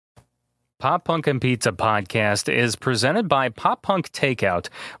Pop Punk and Pizza podcast is presented by Pop Punk Takeout,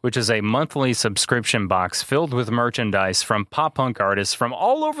 which is a monthly subscription box filled with merchandise from pop punk artists from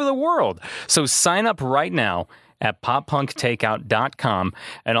all over the world. So sign up right now at poppunktakeout.com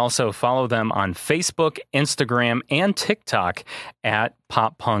and also follow them on Facebook, Instagram, and TikTok at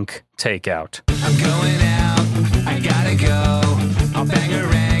Pop Punk Takeout. I'm going out, I gotta go. I'll bang a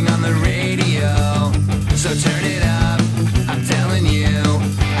rang on the radio. So turn it up, I'm telling you.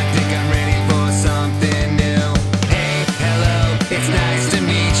 I think I'm ready for something new. Hey, hello, it's nice to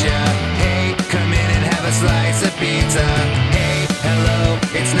meet ya. Hey, come in and have a slice of pizza. Hey, hello,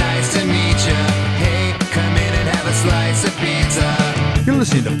 it's nice to meet ya. Hey, come in and have a slice of pizza. You're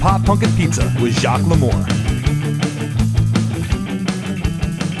listening to Pop Punk and Pizza with Jacques Lamour.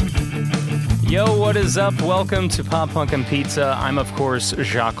 Yo, what is up? Welcome to Pop Punk and Pizza. I'm, of course,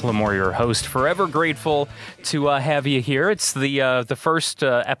 Jacques Lamour, your host. Forever grateful to have you here. It's the first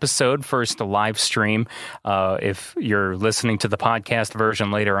episode, first live stream. If you're listening to the podcast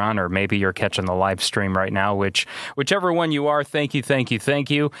version later on, or maybe you're catching the live stream right now, whichever one you are, thank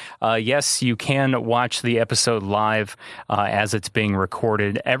you. Yes, you can watch the episode live as it's being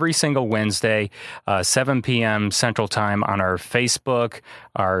recorded every single Wednesday, 7 p.m. Central Time on our Facebook,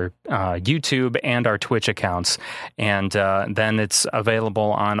 our YouTube, and our Twitch accounts. And then it's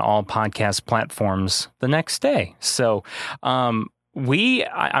available on all podcast platforms the next day. So I'm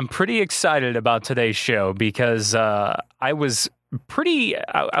pretty excited about today's show because I was pretty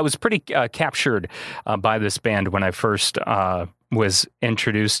captured by this band when I first was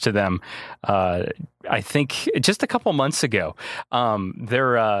introduced to them. I think just a couple months ago.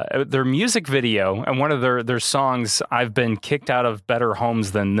 Their music video and one of their songs, "I've Been Kicked Out of Better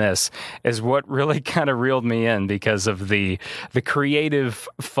Homes Than This," is what really kind of reeled me in because of the creative,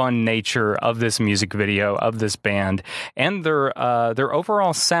 fun nature of this music video, of this band, and their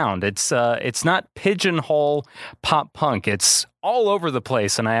overall sound. It's not pigeonhole pop punk. It's all over the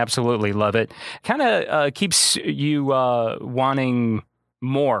place, and I absolutely love it. Kind of keeps you wanting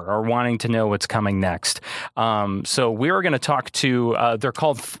more or wanting to know what's coming next. So we're going to talk to, they're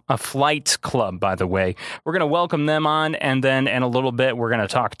called a Flight Club, by the way. We're going to welcome them on, and then in a little bit, we're going to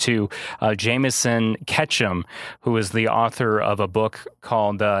talk to Jameson Ketchum, who is the author of a book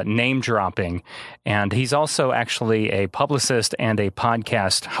called Name Dropping. And he's also actually a publicist and a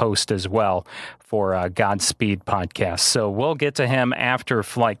podcast host as well for Godspeed Podcast. So we'll get to him after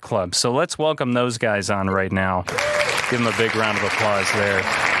Flight Club. So let's welcome those guys on right now. Give them a big round of applause there.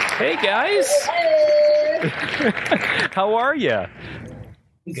 Hey, guys. How are you?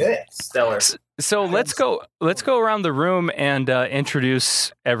 Good. Stellar. So let's go around the room and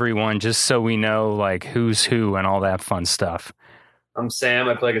introduce everyone just so we know like who's who and all that fun stuff. I'm Sam.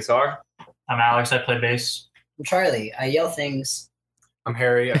 I play guitar. I'm Alex. I play bass. I'm Charlie. I yell things. I'm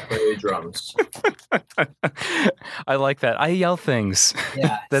Harry. I play drums. I like that. I yell things.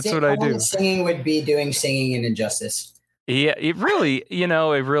 Yeah. That's what I do. Singing would be doing singing an injustice. Yeah, it really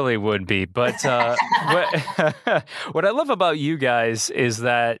would be. But what I love about you guys is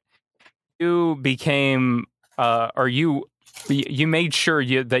that you became, you made sure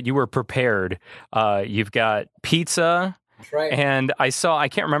that you were prepared. You've got pizza. That's right. And I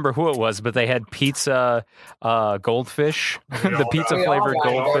can't remember who it was, but they had pizza goldfish, the pizza flavored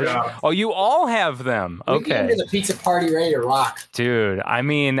goldfish. Oh, you all have them. Okay. We came to the pizza party ready to rock. Dude, I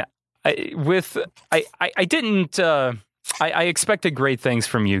mean, I expected great things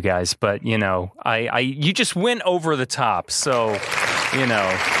from you guys, but you just went over the top. So,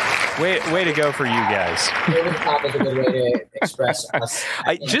 way to go for you guys. Over the top is a good way to express us.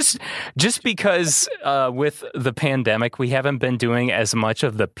 Just because with the pandemic, we haven't been doing as much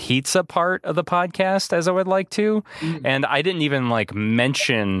of the pizza part of the podcast as I would like to, and I didn't even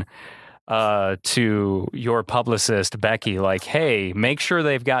mention to your publicist, Becky, hey, make sure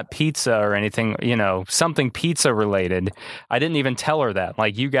they've got pizza or anything, something pizza related. I didn't even tell her that.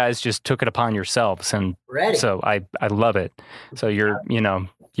 You guys just took it upon yourselves. And ready. So I love it. So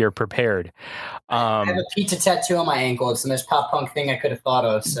you're prepared. I have a pizza tattoo on my ankle. It's the most pop punk thing I could have thought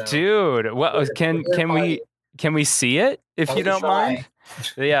of. So. Dude, well, can we see it if you don't mind?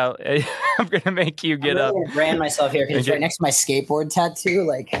 Yeah, I'm going to make you get up. I ran myself here because it's right next to my skateboard tattoo.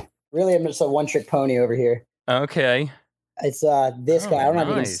 Really, I'm just a one-trick pony over here. Okay. It's this guy. I don't know if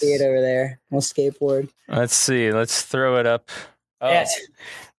you can see it over there. On skateboard. Let's see. Let's throw it up. Oh, yes.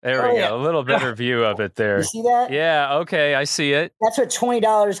 There we go. A little better view of it there. You see that? Yeah. Okay. I see it. That's what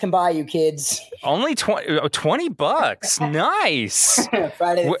 $20 can buy you, kids. Only $20. Nice.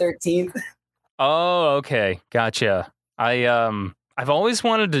 Friday the 13th. Oh, okay. Gotcha. I've always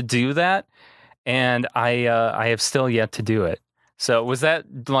wanted to do that, and I have still yet to do it. So was that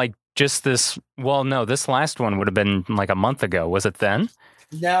just this. Well, no, this last one would have been like a month ago. Was it then?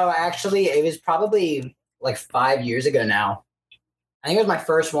 No, actually, it was probably like 5 years ago now. I think it was my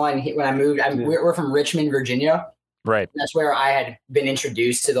first one when I moved. We're from Richmond, Virginia. Right. That's where I had been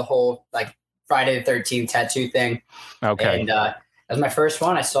introduced to the whole like Friday the 13th tattoo thing. Okay. And that was my first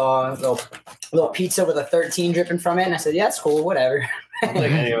one. I saw a little pizza with a 13 dripping from it, and I said, "Yeah, it's cool, whatever."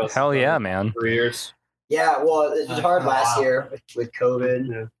 Like any of us. Hell yeah, man. 3 years. Yeah, well, it was hard last year with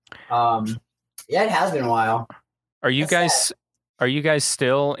COVID. Yeah, it has been a while. Are you What's guys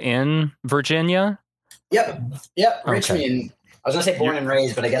still in Virginia? Yep, Okay. Richmond. I was gonna say born and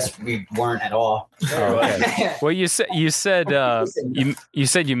raised, but I guess we weren't at all. Oh, okay. Well, you said you said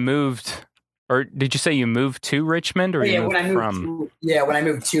you moved, or did you say you moved to Richmond, or you moved from? When I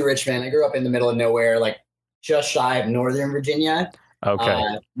moved to Richmond, I grew up in the middle of nowhere, like just shy of Northern Virginia. Okay.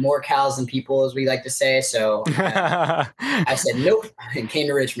 More cows than people, as we like to say. So I said nope and came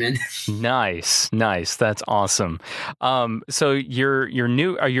to Richmond. Nice. That's awesome. So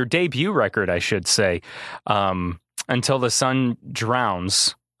your debut record, I should say, Until the Sun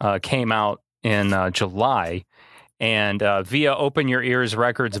Drowns, came out in July, and via Open Your Ears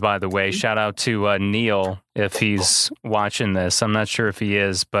Records, by the way. Shout out to Neil if he's watching this. I'm not sure if he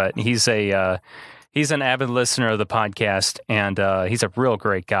is, but he's an avid listener of the podcast, and he's a real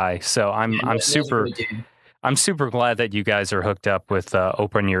great guy. So I'm super glad that you guys are hooked up with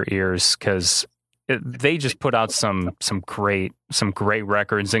Open Your Ears, because they just put out some great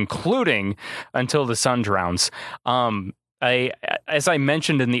records, including Until the Sun Drowns. As I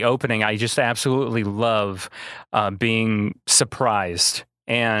mentioned in the opening, I just absolutely love being surprised,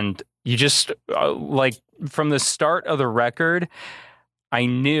 and you just like from the start of the record, I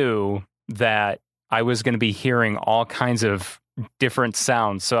knew that I was going to be hearing all kinds of different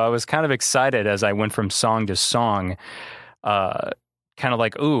sounds. So I was kind of excited as I went from song to song, kind of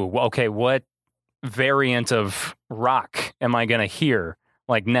like, ooh, okay, what variant of rock am I going to hear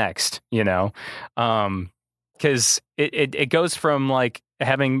like next, because it goes from like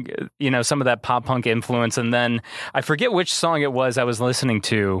having, some of that pop punk influence. And then I forget which song it was I was listening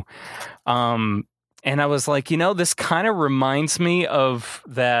to. And I was like, this kind of reminds me of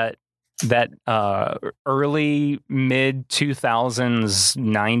that early mid 2000s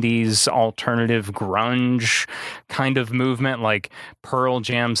 90s alternative grunge kind of movement, like Pearl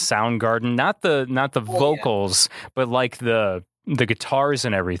Jam, Soundgarden, not the vocals, but like the guitars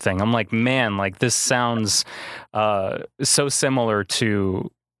and everything. I'm like, man, like this sounds so similar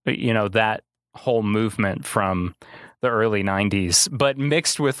to that whole movement from the early 90s, but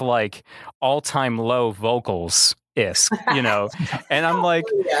mixed with like all-time low vocals. And I'm like,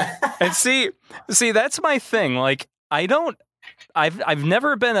 and see, that's my thing. Like, I've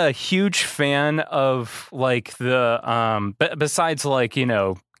never been a huge fan of like the, besides like,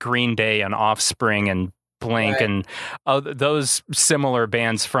 Green Day and Offspring and Blink, right, and those similar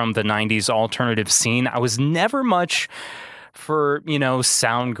bands from the 90s alternative scene. I was never much for,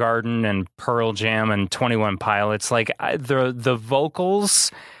 Soundgarden and Pearl Jam and 21 Pilots. Like the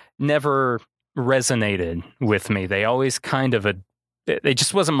vocals never resonated with me. They always kind of it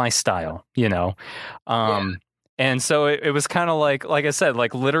just wasn't my style, And so it was kind of like I said,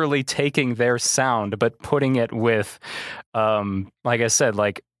 like literally taking their sound but putting it with like I said,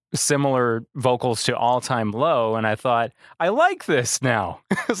 like similar vocals to All Time Low, and I thought, I like this now.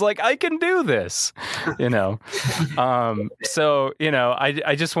 It's like I can do this, So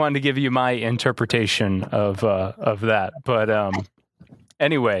I just wanted to give you my interpretation of that, but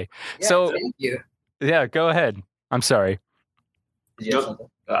anyway, yeah, so thank you. Yeah, go ahead. I'm sorry.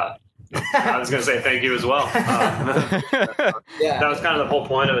 I was going to say thank you as well. Yeah, that was kind of the whole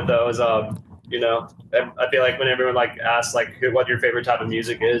point of it, though. Is I feel like when everyone like asks like what your favorite type of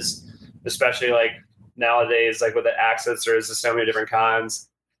music is, especially like nowadays, like with the accents, there is so many different kinds.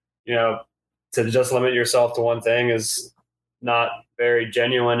 To just limit yourself to one thing is not very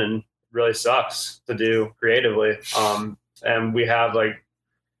genuine and really sucks to do creatively. And we have like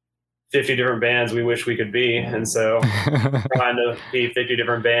 50 different bands we wish we could be. And so trying to be 50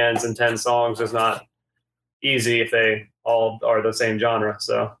 different bands in 10 songs is not easy if they all are the same genre.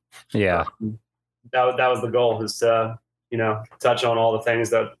 So yeah, that was the goal, is to, touch on all the things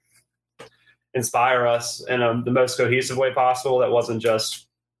that inspire us in the most cohesive way possible. That wasn't just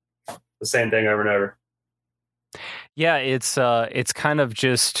the same thing over and over. Yeah. It's kind of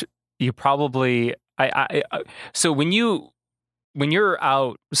just, you probably, so when you're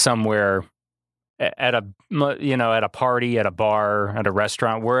out somewhere at a at a party, at a bar, at a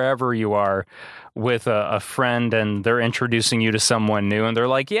restaurant, wherever you are, with a friend, and they're introducing you to someone new, and they're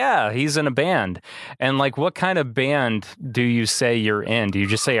like, "Yeah, he's in a band," and like, what kind of band do you say you're in? Do you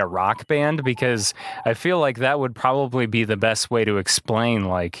just say a rock band? Because I feel like that would probably be the best way to explain,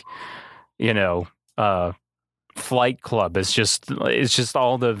 like, Flight Club is just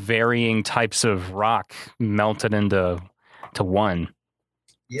all the varying types of rock melted into one.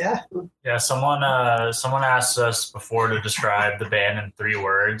 Yeah. Yeah, someone asked us before to describe the band in 3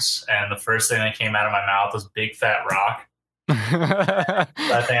 words, and the first thing that came out of my mouth was Big Fat Rock. So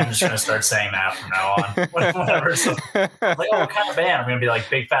I think I'm just going to start saying that from now on. Whenever like, what kind of band? I'm going to be like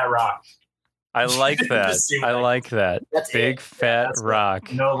Big Fat Rock. I like that. I like that. That's Big Fat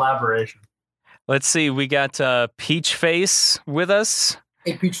Rock. No elaboration. Let's see. We got Peach Face with us.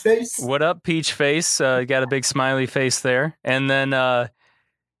 Hey, Peach Face. What up, Peach Face? Got a big smiley face there. And then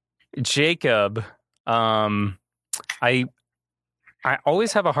Jacob. I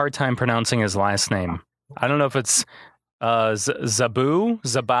always have a hard time pronouncing his last name. I don't know if it's Zabao,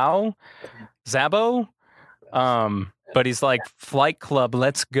 but he's like Flight Club.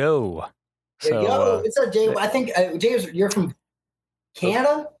 Let's go. So, Yo, it's a Jacob. I think James, you're from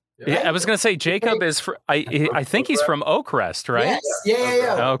Canada. Yeah, I was gonna say Jacob is. I think he's from Oakrest, right? Yes.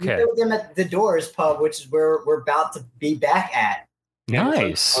 Yeah. Okay. We met them at the Doors pub, which is where we're about to be back at.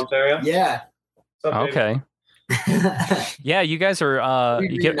 Nice. Ontario. Yeah. Okay. Yeah, you guys are.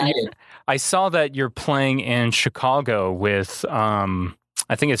 I saw that you're playing in Chicago with.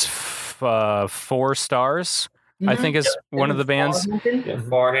 I think it's 4 Stars. I think is one of the bands. Yeah,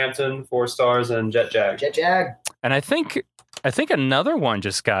 Farhampton, 4 Stars, and Jet Jag. Jet Jag. And I think another one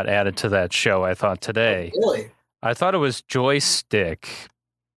just got added to that show. I thought today. Really? I thought it was Joystick,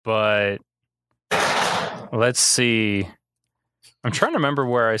 but let's see. I'm trying to remember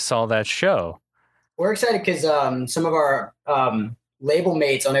where I saw that show. We're excited because some of our label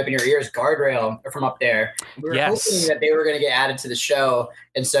mates on Open Your Ears, Guardrail, are from up there. We were hoping that they were going to get added to the show,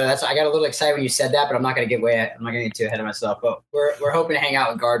 and so I got a little excited when you said that. But I'm not going to get too ahead of myself. But we're hoping to hang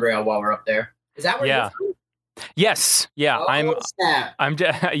out with Guardrail while we're up there. Is that where you're from? Yes. Yeah. Oh,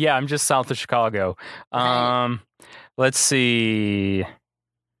 I'm just south of Chicago. Let's see.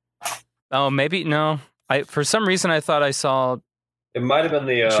 Oh, maybe no. For some reason I thought I saw. It might have been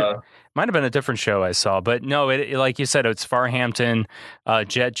might have been a different show I saw, but no. It like you said, it's Farhampton,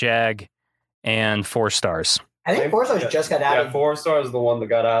 Jet Jag, and 4 Stars. I think 4 Stars just got added. Yeah, 4 Stars is the one that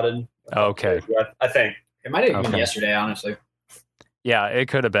got added. Okay. I think it might have been yesterday, honestly. Yeah, it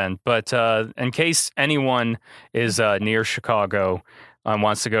could have been. But in case anyone is near Chicago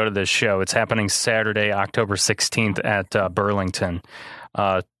wants to go to this show, it's happening Saturday, October 16th at Burlington.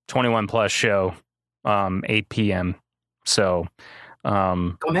 21 plus show, 8 p.m. So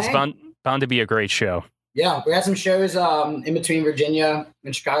it's bound to be a great show. Yeah, we had some shows in between Virginia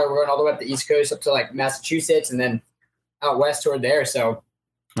and Chicago. We're going all the way up the East Coast, up to like Massachusetts, and then out west toward there. So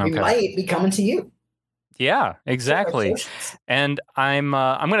we might be coming to you. Yeah, exactly. And I'm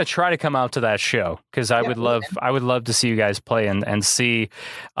going to try to come out to that show because I would love to see you guys play and see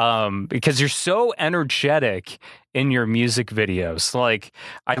because you're so energetic in your music videos. Like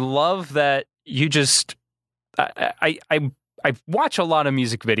I love that you just I watch a lot of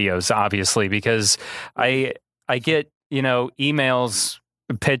music videos obviously because I get, emails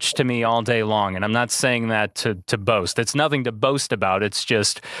pitched to me all day long. And I'm not saying that to boast. It's nothing to boast about. It's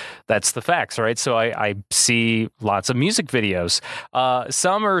just, that's the facts, right? So I see lots of music videos.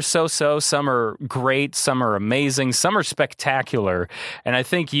 Some are so-so, some are great, some are amazing, some are spectacular. And I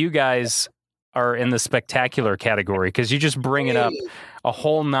think you guys are in the spectacular category because you just bring it up a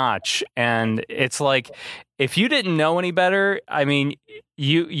whole notch. And it's like, if you didn't know any better, I mean,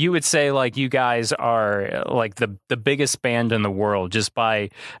 you would say like you guys are like the biggest band in the world just by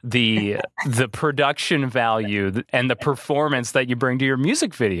the production value and the performance that you bring to your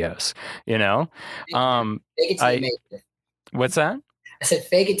music videos, What's that? I said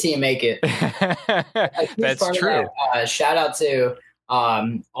fake it till you make it. That's true. Shout out to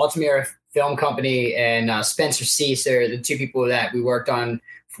Altamira Film Company and Spencer Cease are the 2 people that we worked on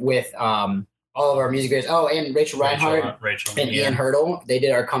with all of our music videos. Oh, and Rachel Reinhardt and Ian Hurdle. They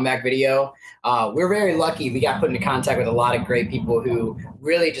did our comeback video. We're very lucky. We got put into contact with a lot of great people who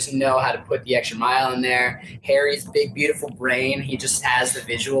really just know how to put the extra mile in there. Harry's big, beautiful brain. He just has the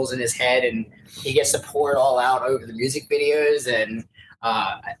visuals in his head, and he gets to pour it all out over the music videos. And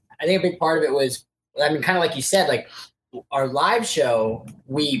I think a big part of it was, kind of like you said, like our live show,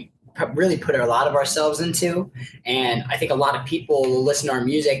 we really put a lot of ourselves into, and I think a lot of people will listen to our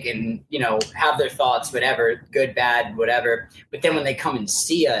music and have their thoughts, whatever, good, bad, whatever, but then when they come and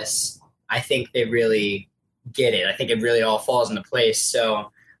see us, I think they really get it. I think it really all falls into place.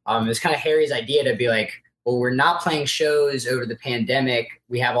 So it was kind of Harry's idea to be like, well, we're not playing shows over the pandemic.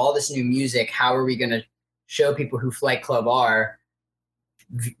 We have all this new music. How are we going to show people who Flight Club are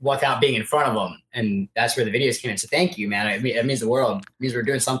without being in front of them? And that's where the videos came in. So thank you, man. It means the world. It means we're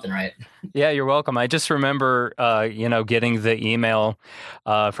doing something right. Yeah, you're welcome. I just remember, getting the email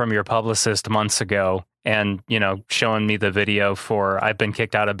from your publicist months ago and, showing me the video for I've been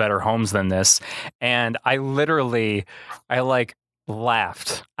kicked out of better homes than this. And I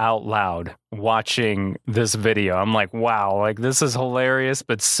laughed out loud watching this video. I'm like, wow, like this is hilarious,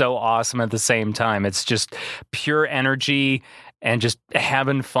 but so awesome at the same time. It's just pure energy and just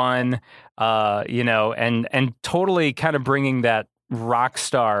having fun, and totally kind of bringing that rock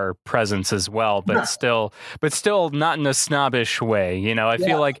star presence as well, but still not in a snobbish way. I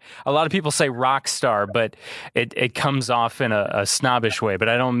feel like a lot of people say rock star, but it comes off in a snobbish way, but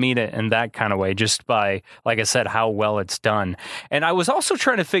I don't mean it in that kind of way, just by, like I said, how well it's done. And I was also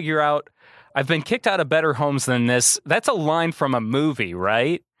trying to figure out, I've been kicked out of better homes than this. That's a line from a movie,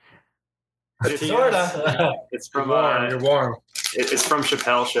 right? Sorta. It's from You're warm. It's from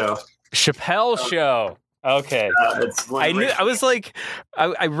Chappelle Show. Chappelle Show. Okay. I knew. I was like,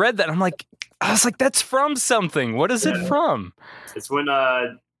 I read that. I was like, that's from something. What is it from? It's when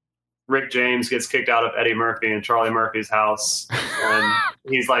Rick James gets kicked out of Eddie Murphy and Charlie Murphy's house, and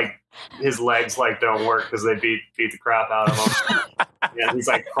he's like, his legs don't work because they beat the crap out of him. Yeah, he's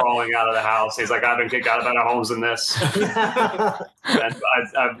crawling out of the house. He's like, I've been kicked out of better homes than this.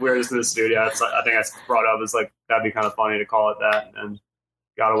 And we're just in the studio. I think I brought up as that'd be kind of funny to call it that, and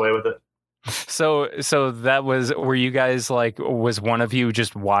got away with it. So that was, were you guys was one of you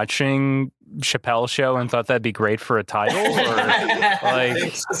just watching Chappelle Show and thought that'd be great for a title? Or I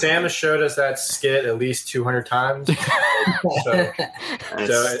think Sam has showed us that skit at least 200 times.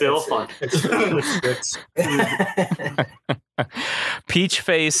 It's still fun. Peach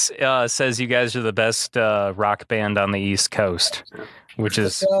Face says you guys are the best rock band on the East Coast, which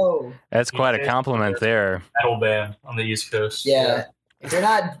is, that's quite a compliment there. Metal band on the East Coast. Yeah. If you're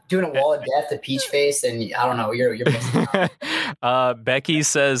not doing a wall of death to Peach Face, then I don't know. You're missing out. Becky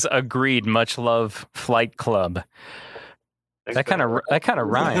says, agreed. Much love, Flight Club. That kind of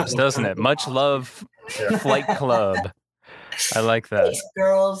rhymes, doesn't it? Much love, Flight Club. I like that. Thanks,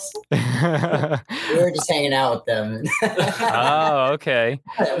 girls. We were just hanging out with them. Oh, okay.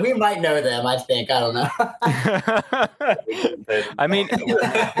 We might know them, I think. I don't know. I mean,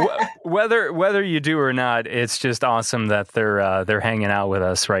 whether you do or not, it's just awesome that they're hanging out with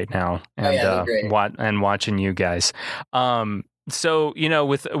us right now and watching you guys. So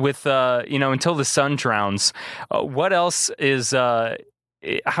with Until the Sun Drowns, what else is?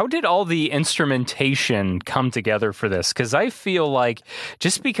 How did all the instrumentation come together for this? Because I feel like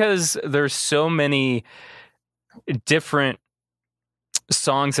just because there's so many different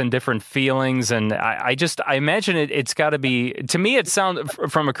songs and different feelings, and I imagine it's got to be, to me, it sounds,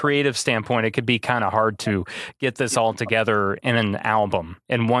 from a creative standpoint, it could be kind of hard to get this all together in an album,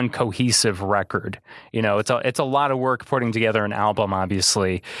 in one cohesive record. It's a lot of work putting together an album,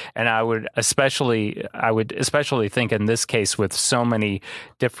 obviously, and I would especially think in this case with so many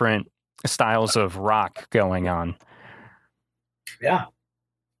different styles of rock going on. Yeah.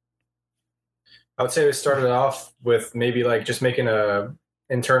 I would say we started off with maybe just making a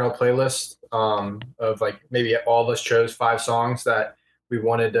internal playlist of maybe all of us chose 5 songs that we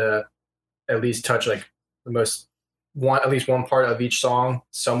wanted to at least touch at least one part of each song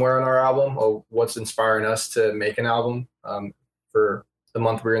somewhere on our album, or what's inspiring us to make an album for the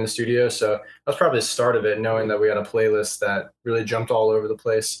month we were in the studio. So that's probably the start of it, knowing that we had a playlist that really jumped all over the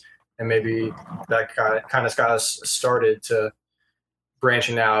place, and maybe that kind of got us started to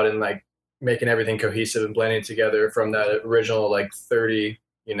branching out and making everything cohesive and blending together from that original 30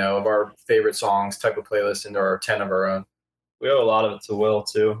 of our favorite songs type of playlist into our 10 of our own. We owe a lot of it to Will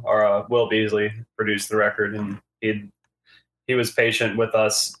too. Our Will Beasley produced the record, and he was patient with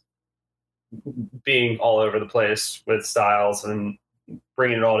us being all over the place with styles and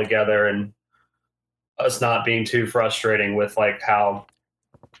bringing it all together, and us not being too frustrating with how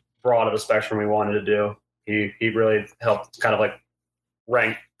broad of a spectrum we wanted to do. He really helped kind of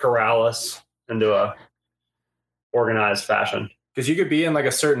rank corral us into a organized fashion. Because you could be in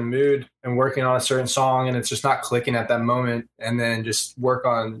a certain mood and working on a certain song, and it's just not clicking at that moment, and then just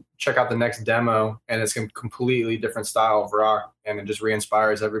check out the next demo, and it's a completely different style of rock, and it just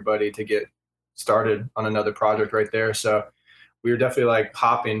re-inspires everybody to get started on another project right there. So we were definitely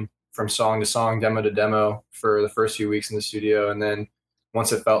hopping from song to song, demo to demo for the first few weeks in the studio, and then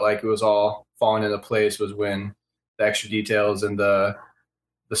once it felt like it was all falling into place was when the extra details and the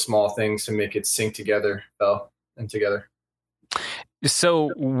the small things to make it sync together, together. So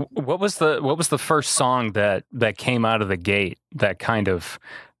what was the first song that came out of the gate that kind of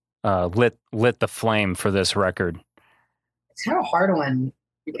lit the flame for this record? It's kind of a hard one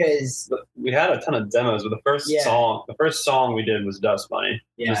because we had a ton of demos, but the first song we did was Dust Bunny.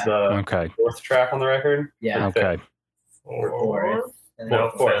 Yeah. Which is the fourth track on the record. Yeah. Okay. Fourth.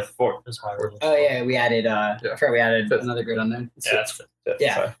 Fourth. Oh yeah, we added we added another grid on there. Yeah, that's fifth.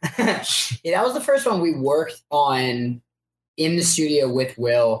 Yeah. Yeah, that was the first one we worked on in the studio with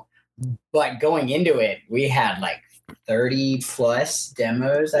Will. But going into it, we had like 30 plus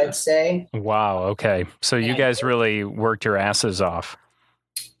demos, I'd say. Wow. Okay. So you guys really worked your asses off.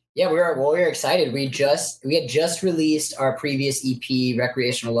 Yeah, we were excited. We had just released our previous EP,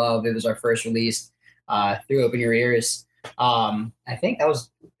 Recreational Love. It was our first release through Open Your Ears. I think that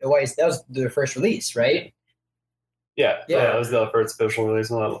was the first release, right? Yeah, that was the first official release.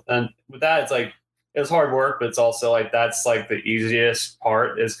 And with that, it's like it's hard work, but it's also like that's like the easiest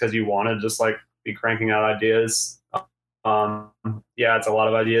part is because you want to just like be cranking out ideas. It's a lot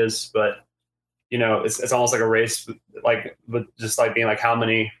of ideas, but you know, it's almost like a race, like with just like being like, how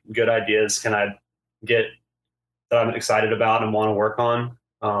many good ideas can I get that I'm excited about and want to work on?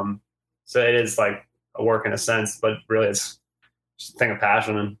 So it is like a work in a sense, but really it's just a thing of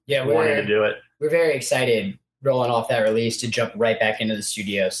passion and wanting to do it. We're very excited rolling off that release to jump right back into the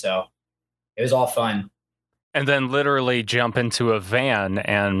studio. So it was all fun. And then literally jump into a van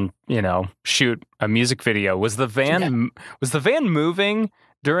and, you know, shoot a music video. Was the van moving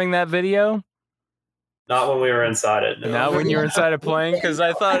during that video? Not when we were inside it. No. Not when you were inside it playing? Because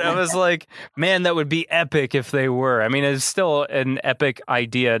I was like, man, that would be epic if they were. I mean, it's still an epic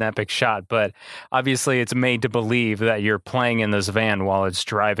idea, an epic shot, but obviously it's made to believe that you're playing in this van while it's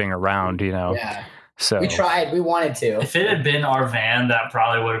driving around, you know? Yeah. So we tried. We wanted to. If it had been our van, that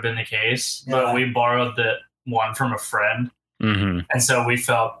probably would have been the case. Yeah. But we borrowed the one from a friend. Mm-hmm. And so we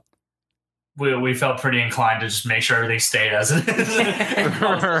felt pretty inclined to just make sure everything stayed as it is.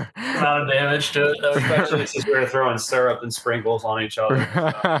 Amount of damage to it. Especially since we were throwing syrup and sprinkles on each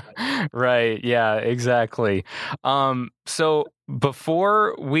other. Right. Yeah, exactly. So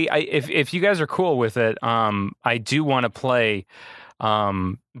before if you guys are cool with it, I do want to play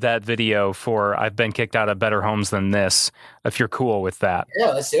that video for I've Been Kicked Out of Better Homes Than This, if you're cool with that.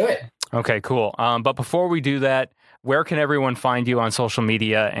 Yeah, let's do it. Okay, cool. But before we do that, where can everyone find you on social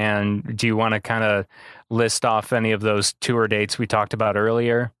media? And do you want to kind of list off any of those tour dates we talked about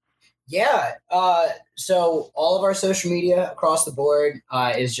earlier? Yeah. So all of our social media across the board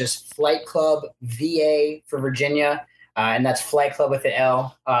is just Flight Club VA for Virginia. And that's Flight Club with the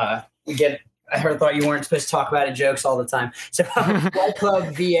L. I thought you weren't supposed to talk about it jokes all the time. So Flight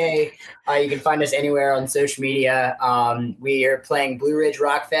Club VA, you can find us anywhere on social media. We are playing Blue Ridge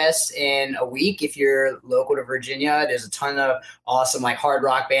Rock Fest in a week. If you're local to Virginia, there's a ton of awesome like hard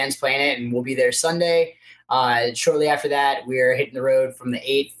rock bands playing it, and we'll be there Sunday. Shortly after that, we're hitting the road from the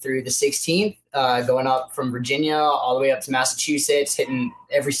 8th through the 16th, going up from Virginia all the way up to Massachusetts, hitting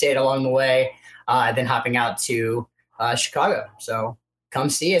every state along the way, then hopping out to Chicago. So come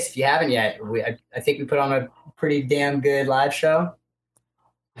see us if you haven't yet. I think we put on a pretty damn good live show.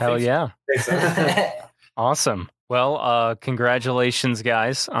 Hell yeah. Awesome. Well, congratulations,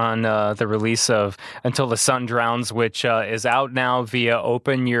 guys, on the release of Until the Sun Drowns, which is out now via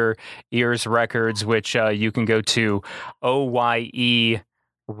Open Your Ears Records, which you can go to OYE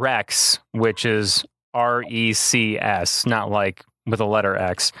Rex, which is RECS, not like with a letter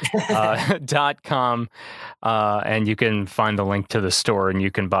X, .com. And you can find the link to the store and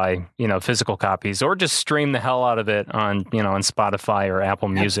you can buy, physical copies or just stream the hell out of it on, on Spotify or Apple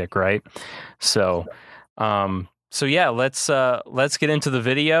Music. Right. So yeah, let's get into the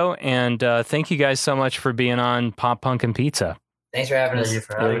video, and thank you guys so much for being on Pop Punk and Pizza. Thanks for having us.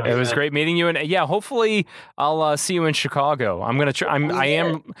 It was great meeting you, and hopefully I'll see you in Chicago. I'm gonna try. I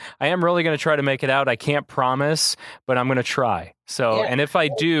am really gonna try to make it out. I can't promise, but I'm gonna try. So, and if I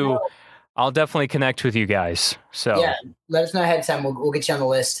do, I'll definitely connect with you guys. So let us know ahead of time. We'll get you on the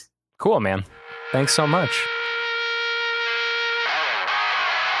list. Cool, man. Thanks so much.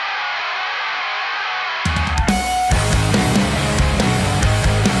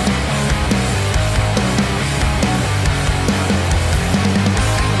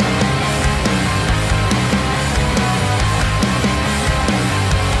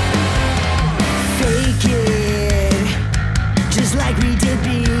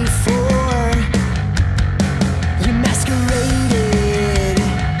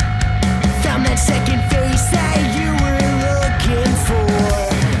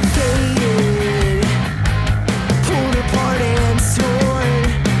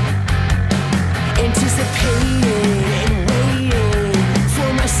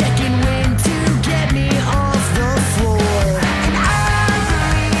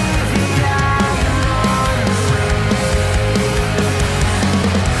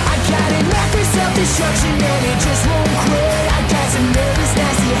 self-destruction and it just won't quit. I got some nervous,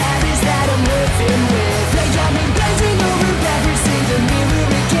 nasty habits that I'm living with. They got me bending over backwards in the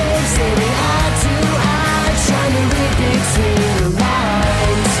mirror again, staring eye to eye, trying to read between the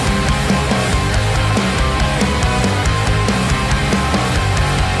lines.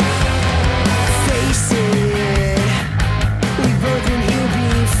 Face it, we've both been here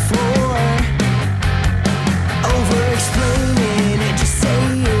before. Over-explaining and just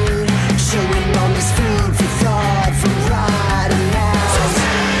saying, showing on this food for thought from right now.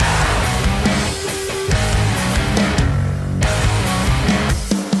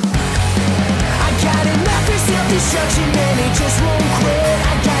 I got enough of self-destruction and it just won't quit.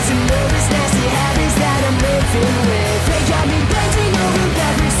 I got some nervous, nasty habits that I'm living with. They got me bending over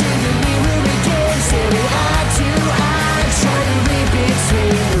backwards in the mirror again, staring eye to eye, trying to read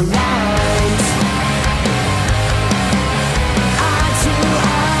between the lines. Eye to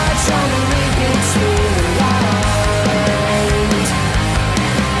eye, trying to read between the lines.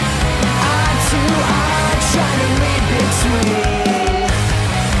 Eye to eye, trying to read between.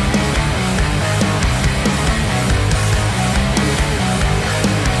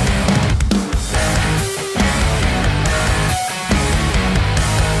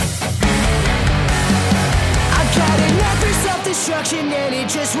 I got enough of self-destruction and it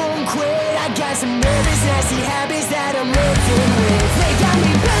just won't quit. I got some nervous, nasty habits that I'm living with. They got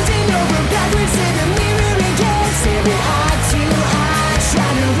me bending over backwards in the mirror again, staring eye to eye,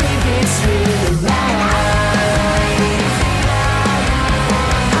 trying to read between the lines.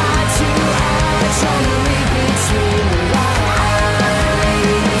 Eye to eye, trying to read between the lines.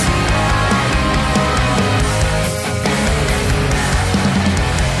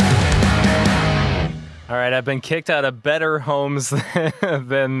 All right, I've been kicked out of better homes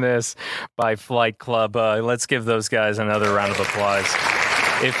than this by Flight Club. Let's give those guys another round of applause.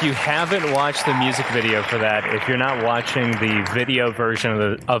 If you haven't watched the music video for that, if you're not watching the video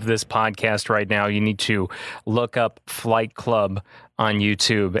version of this podcast right now, you need to look up Flight Club on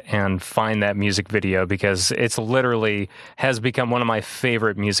YouTube and find that music video because it's literally has become one of my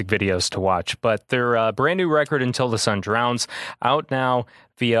favorite music videos to watch. But their brand new record, Until the Sun Drowns, out now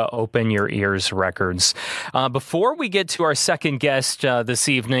via Open Your Ears Records. Before we get to our second guest this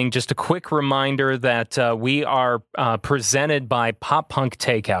evening, just a quick reminder that we are presented by Pop Punk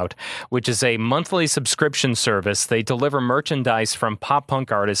Takeout, which is a monthly subscription service. They deliver merchandise from pop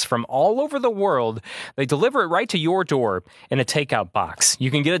punk artists from all over the world. They deliver it right to your door in a takeout box.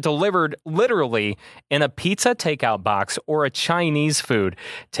 You can get it delivered literally in a pizza takeout box or a Chinese food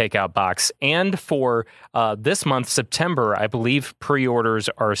takeout box. And for this month, September, I believe pre-orders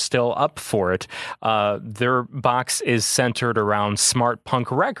are still up for it. Their box is centered around Smart Punk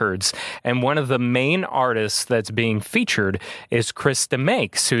Records, and one of the main artists that's being featured is Chris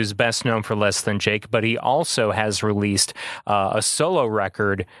DeMakes, who's best known for Less Than Jake, but he also has released a solo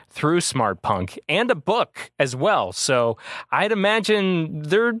record through Smart Punk and a book as well. So I'd imagine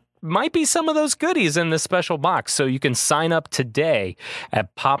there might be some of those goodies in this special box. So you can sign up today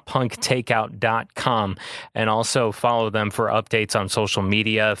at poppunktakeout.com and also follow them for updates on social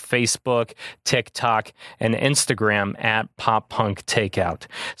media, Facebook, TikTok, and Instagram at poppunktakeout.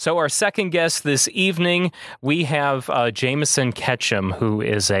 So our second guest this evening, we have Jameson Ketchum, who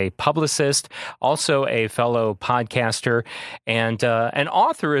is a publicist, also a fellow podcaster, and an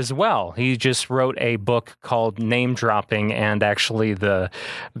author as well. He just wrote a book called Name Dropping, and actually the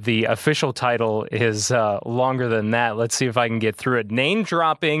official title is longer than that. Let's see if I can get through it. Name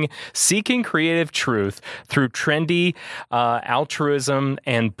Dropping, Seeking Creative Truth Through Trendy Altruism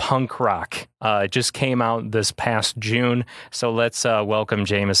and Punk Rock. It just came out this past June. So let's welcome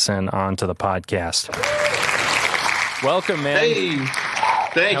Jameson onto the podcast. Welcome, man. Hey,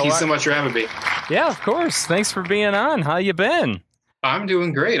 thank you so much for having me. Yeah, of course. Thanks for being on. How you been? I'm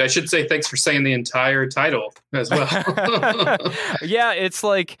doing great. I should say thanks for saying the entire title as well. Yeah, it's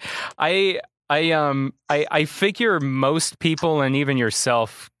like I figure most people and even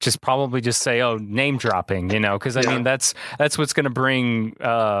yourself just probably just say, "Oh, name dropping," because I mean that's what's going to bring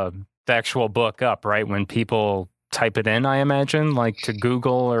the actual book up, right? When people type it in, I imagine, like to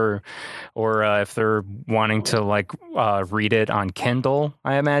Google or if they're wanting to read it on Kindle,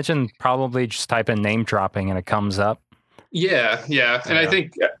 I imagine probably just type in name dropping and it comes up. Yeah. And I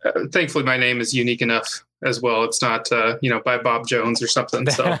think, thankfully, my name is unique enough as well. It's not, by Bob Jones or something.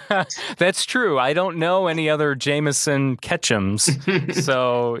 So that's true. I don't know any other Jameson Ketchums.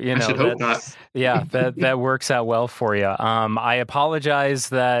 So, I should hope not. Yeah, that works out well for you. I apologize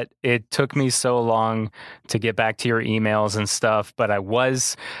that it took me so long to get back to your emails and stuff, but I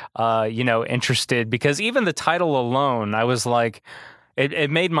was, interested because even the title alone, I was like,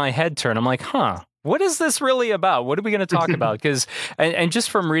 it made my head turn. I'm like, what is this really about? What are we going to talk about? Because, and just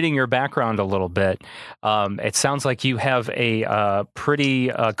from reading your background a little bit, it sounds like you have a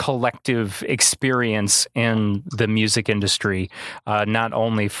pretty collective experience in the music industry, not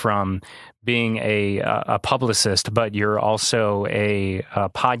only from being a publicist, but you're also a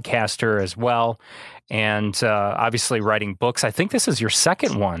podcaster as well, and obviously writing books. I think this is your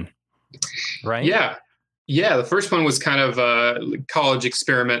second one, right? Yeah. The first one was kind of a college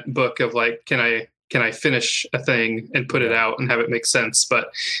experiment book of like, can I finish a thing and put it out and have it make sense? But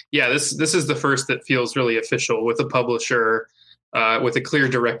yeah, this is the first that feels really official with a publisher, with a clear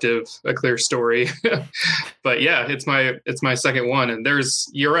directive, a clear story. But yeah, it's my second one. And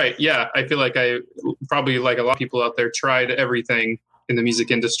you're right. Yeah. I feel like I probably, like a lot of people out there, tried everything in the music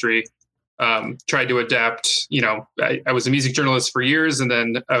industry. Tried to adapt, I was a music journalist for years, and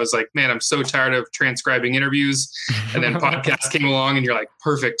then I was like, man, I'm so tired of transcribing interviews. And then podcasts came along and you're like,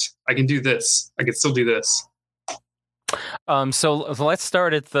 perfect, I can do this. I can still do this. So let's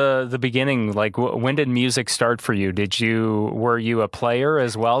start at the beginning. Like, when did music start for you? Were you a player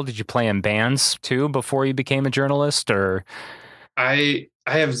as well? Did you play in bands too before you became a journalist, or? I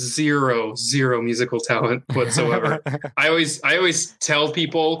have zero musical talent whatsoever. I always tell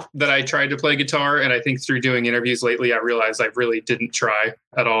people that I tried to play guitar, and I think through doing interviews lately, I realized I really didn't try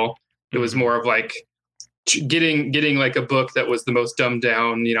at all. It was more of like getting like a book that was the most dumbed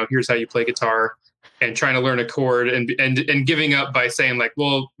down, here's how you play guitar, and trying to learn a chord and giving up by saying like,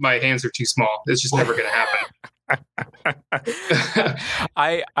 well, my hands are too small. It's just never going to happen.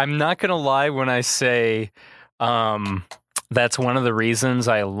 I'm not going to lie when I say, that's one of the reasons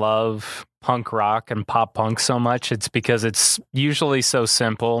I love punk rock and pop punk so much. It's because it's usually so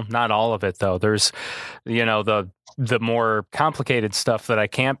simple. Not all of it, though. There's, the more complicated stuff that I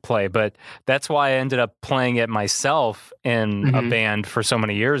can't play. But that's why I ended up playing it myself in a band for so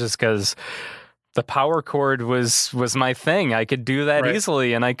many years, is because the power chord was my thing. I could do that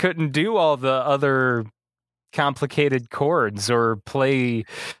easily, and I couldn't do all the other complicated chords or play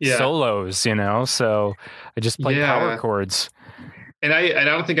solos, so I just played power chords. And I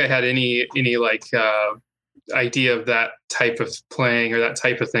don't think I had any like idea of that type of playing or that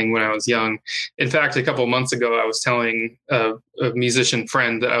type of thing when I was young. In fact, a couple of months ago, I was telling a musician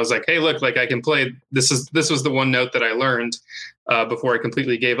friend that I was like, hey, look, like I can play, this was the one note that I learned before I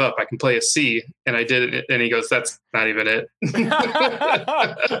completely gave up. I can play a C, and I did it. And he goes, that's not even it.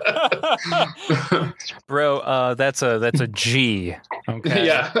 Bro, that's a G. Okay.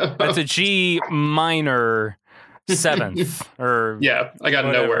 Yeah. That's a G minor 7th, or I got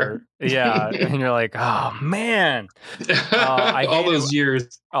whatever. Nowhere. Yeah. And you're like, oh man. All those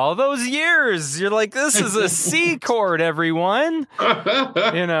years. You're like, this is a C chord, everyone.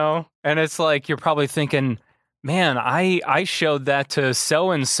 And it's like, you're probably thinking, man, I showed that to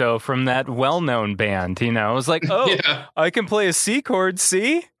so-and-so from that well-known band, I was like, oh, I can play a C chord,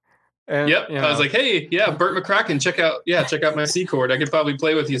 see? And, yep. I was like, hey, Burt McCracken, check out my C chord. I could probably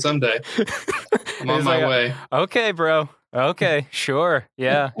play with you someday. I'm on my way. Okay, bro. Okay, sure.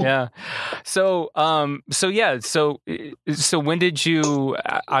 Yeah. So when did you,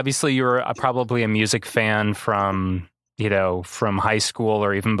 obviously you were probably a music fan from high school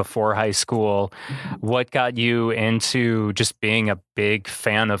or even before high school. What got you into just being a big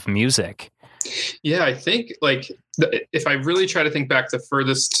fan of music? Yeah, I think like if I really try to think back, the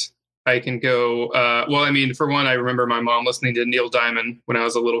furthest I can go, for one, I remember my mom listening to Neil Diamond when I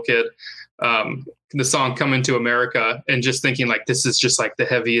was a little kid. The song "Coming to America," and just thinking like, this is just like the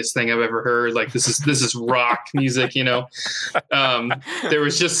heaviest thing I've ever heard. Like this is rock music, There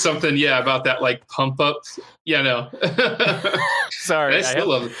was just something, about that like pump up, Sorry,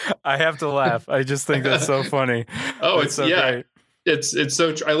 I have to laugh. I just think that's so funny. Oh, it's so great. It's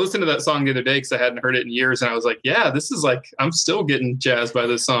so. I listened to that song the other day because I hadn't heard it in years, and I was like, this is like, I'm still getting jazzed by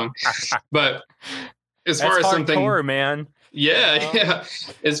this song. But as far as something, hardcore, man. Yeah.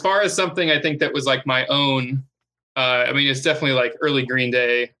 As far as something I think that was like my own, it's definitely like early Green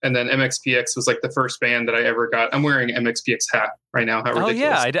Day, and then MXPX was like the first band that I ever got. I'm wearing an MXPX hat right now. How ridiculous.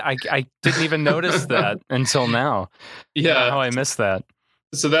 Oh yeah, I didn't even notice that until now. Yeah. How I missed that.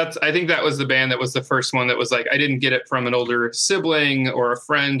 So I think that was the band that was the first one that was like, I didn't get it from an older sibling or a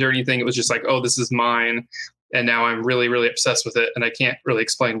friend or anything. It was just like, oh, this is mine. And now I'm really, really obsessed with it. And I can't really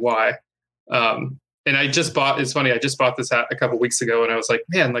explain why. And I just bought this hat a couple weeks ago, and I was like,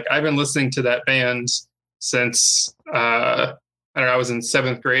 man, like I've been listening to that band since, I was in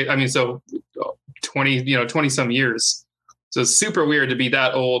 7th grade. So 20 some years. So it's super weird to be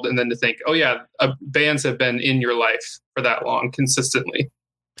that old and then to think, oh yeah, bands have been in your life for that long consistently.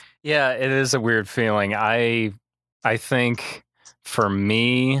 Yeah, it is a weird feeling. I think for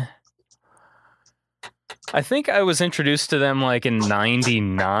me, I think I was introduced to them like in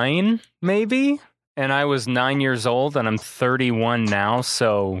 99, maybe. And I was 9 years old and I'm 31 now.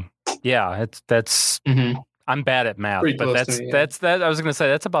 So yeah, that's I'm bad at math, Pretty but close that's to me, yeah. that's that I was going to say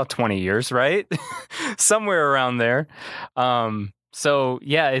that's about 20 years, right? Somewhere around there. So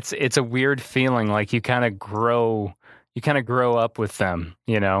yeah, it's a weird feeling, like you kind of grow up with them,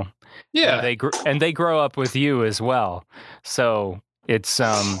 you know. Yeah. And they grow up with you as well. So it's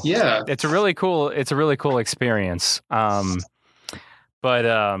it's a really cool experience. But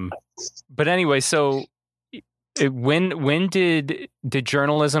anyway, so when did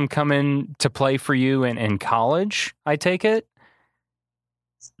journalism come into play for you in college, I take it?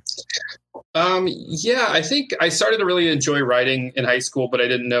 Yeah, I think I started to really enjoy writing in high school, but I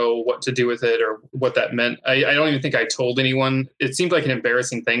didn't know what to do with it or what that meant. I don't even think I told anyone. It seemed like an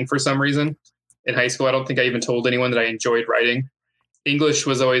embarrassing thing for some reason in high school. I don't think I even told anyone that I enjoyed writing. English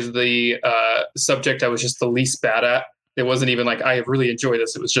was always the subject I was just the least bad at. It wasn't even like I really enjoy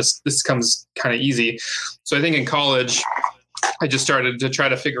this. It was just, this comes kind of easy. So I think in college, I just started to try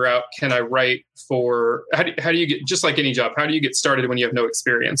to figure out, can I write for, how do you get, just like any job, how do you get started when you have no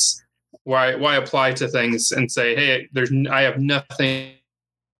experience? Why apply to things and say, hey, I have nothing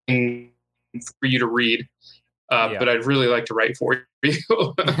for you to read, but I'd really like to write for you.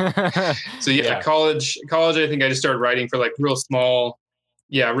 So college, I think I just started writing for like real small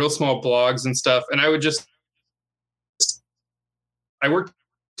blogs and stuff. And I worked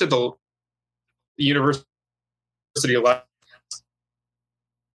at the university a lot.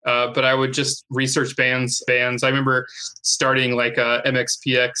 But I would just research bands. I remember starting like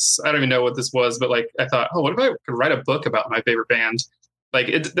MXPX. I don't even know what this was, but like I thought, oh, what if I could write a book about my favorite band? Like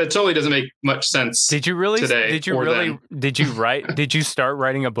that totally doesn't make much sense. Did you really? Today did you start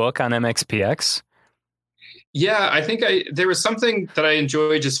writing a book on MXPX? Yeah, I think there was something that I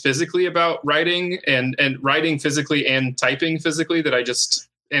enjoy just physically about writing and writing physically and typing physically that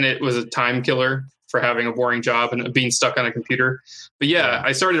and it was a time killer for having a boring job and being stuck on a computer. But yeah,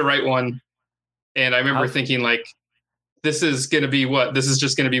 I started to write one and I remember thinking like, this is going to be this is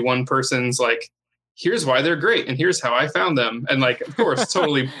just going to be one person's like, here's why they're great and here's how I found them. And like, of course,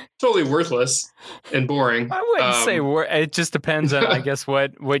 totally worthless and boring. I wouldn't say it just depends on, I guess,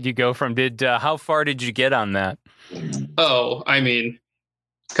 what you go from. How far did you get on that? Oh, I mean,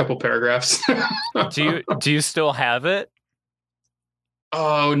 a couple paragraphs. Do you still have it?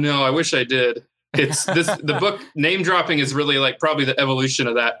 Oh no, I wish I did. The book name dropping is really like probably the evolution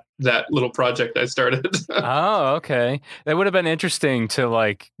of that little project I started. Oh, okay. That would have been interesting to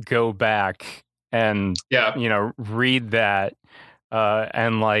like go back and read that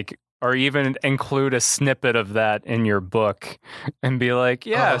and like, or even include a snippet of that in your book and be like,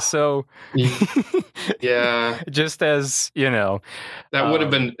 so just as, that would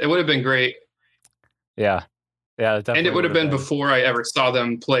have been great. Yeah. Yeah, and it would have been before I ever saw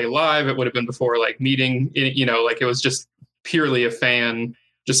them play live. It would have been before like meeting, like it was just purely a fan.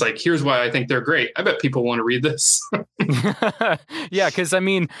 Just like, here's why I think they're great. I bet people want to read this. Yeah, because I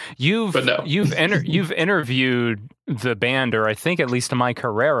mean, you've interviewed the band, or I think at least Mike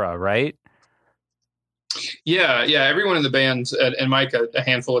Herrera, right? Yeah. Everyone in the band and Mike a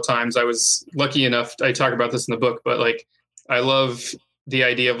handful of times. I was lucky enough. I talk about this in the book, but like, I love the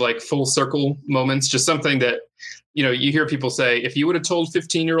idea of like full circle moments. Just something that you hear people say, if you would have told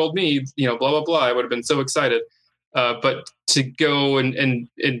 15-year-old me, blah blah blah, I would have been so excited. But to go and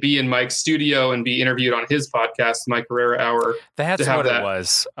be in Mike's studio and be interviewed on his podcast, Mike Herrera Hour. That's what it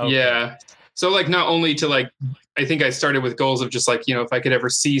was. Okay. Yeah. So like, not only to like, I think I started with goals of just like, if I could ever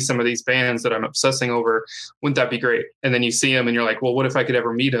see some of these bands that I'm obsessing over, wouldn't that be great? And then you see them and you're like, well, what if I could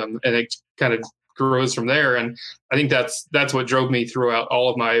ever meet them? And it kind of grows from there. And I think that's what drove me throughout all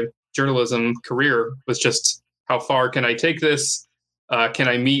of my journalism career, was just how far can I take this? Can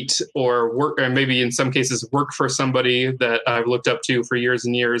I meet or work, or maybe in some cases work for somebody that I've looked up to for years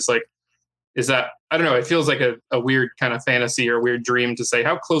and years? Like, is that, I don't know, it feels like a weird kind of fantasy or a weird dream to say,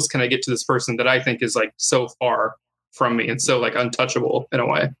 how close can I get to this person that I think is like so far from me and so like untouchable in a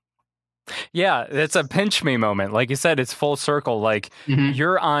way? Yeah, it's a pinch me moment. Like you said, it's full circle. Like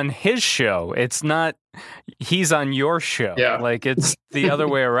you're on his show. It's not he's on your show. Yeah. Like it's the other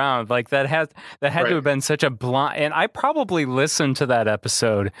way around. Like that had to have been such a blind. And I probably listened to that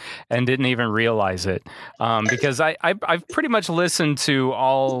episode and didn't even realize it because I've pretty much listened to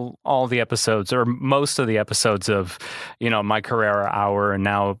all the episodes, or most of the episodes of Mike Herrera Hour, and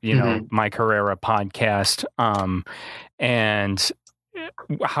now Mike Herrera podcast. And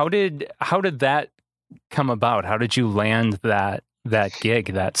how did that come about? How did you land that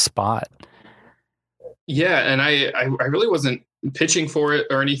gig, that spot? Yeah, and I really wasn't pitching for it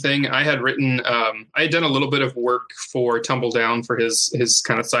or anything. I had written, I had done a little bit of work for Tumble Down for his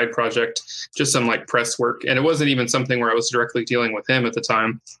kind of side project, just some like press work. And it wasn't even something where I was directly dealing with him at the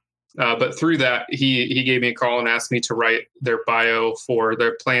time. But through that, he gave me a call and asked me to write their bio for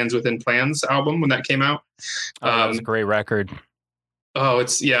their Plans Within Plans album when that came out. That was a great record. Oh,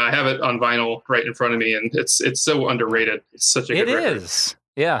 I have it on vinyl right in front of me, and it's so underrated. It's such a good record. It is.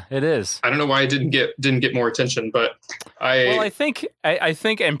 Yeah, it is. I don't know why it didn't get more attention, but I think,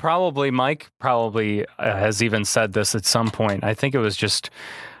 and probably Mike has even said this at some point. I think it was just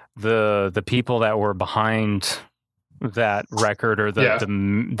the people that were behind that record, or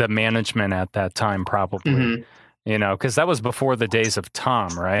the management at that time, probably. Mm-hmm. You know, because that was before the days of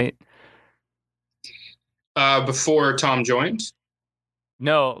Tom, right? Before Tom joined.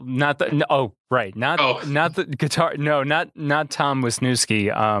 No, not the. No, oh, right. Not the guitar. No, not Tom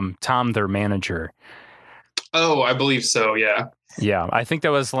Wisniewski. Tom, their manager. Oh, I believe so. Yeah. Yeah, I think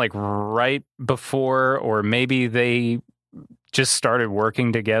that was like right before, or maybe they just started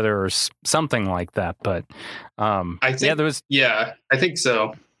working together or something like that. But I think there was. Yeah, I think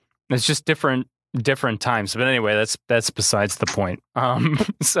so. It's just different times, but anyway, that's besides the point.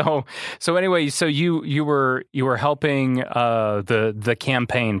 So anyway, so you were helping the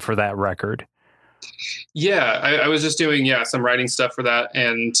campaign for that record. Yeah, I was just doing some writing stuff for that,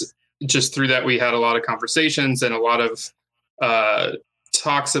 and just through that we had a lot of conversations and a lot of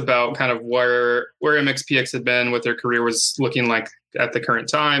talks about kind of where MXPX had been, what their career was looking like at the current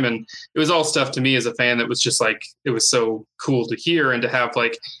time, and it was all stuff to me as a fan that was just like, it was so cool to hear and to have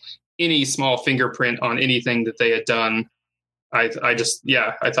like any small fingerprint on anything that they had done. I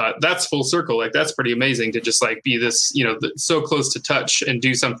thought that's full circle. Like, that's pretty amazing to just like be this, you know, so close to touch and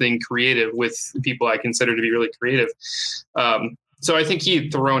do something creative with people I consider to be really creative. So I think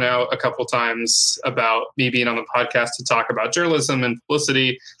he'd thrown out a couple times about me being on the podcast to talk about journalism and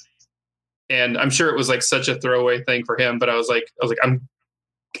publicity. And I'm sure it was like such a throwaway thing for him, but I was like, I'm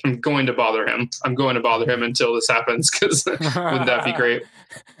going to bother him. I'm going to bother him until this happens, because wouldn't that be great?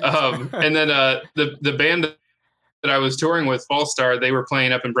 And then the band that I was touring with, Fallstar, they were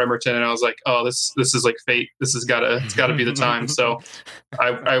playing up in Bremerton, and I was like, oh, this is like fate. It's gotta be the time. So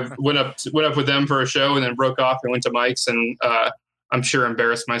I went up with them for a show, and then broke off and went to Mike's, and I'm sure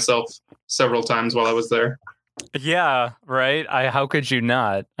embarrassed myself several times while I was there. Yeah, right. How could you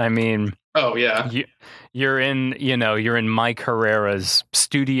not? I mean, oh yeah. You're in Mike Herrera's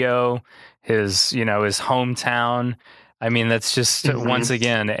studio, his hometown. I mean, that's just once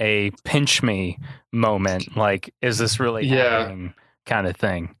again a pinch me moment. Like, is this really happening kind of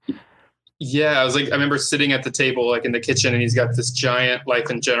thing? Yeah, I remember sitting at the table, like in the kitchen, and he's got this giant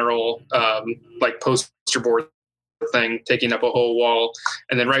Life in General, like poster board thing taking up a whole wall.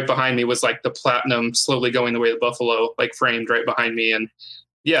 And then right behind me was like the Platinum Slowly Going the Way of the Buffalo, like framed right behind me. And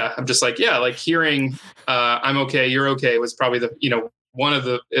yeah, I'm just like, like hearing I'm Okay, You're Okay was probably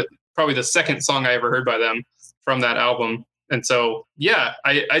probably the second song I ever heard by them from that album. And so, yeah,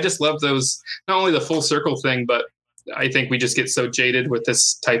 I just love those, not only the full circle thing, but I think we just get so jaded with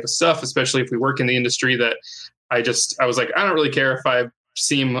this type of stuff, especially if we work in the industry, that I was like, I don't really care if I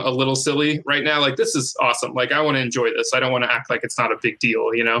seem a little silly right now. Like, this is awesome. Like, I want to enjoy this. I don't want to act like it's not a big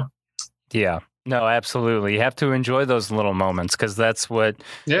deal, you know? Yeah. No, absolutely. You have to enjoy those little moments, because that's what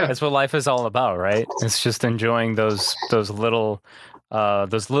life is all about, right? It's just enjoying those little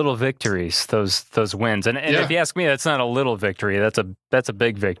victories, those wins. And if you ask me, that's not a little victory. That's a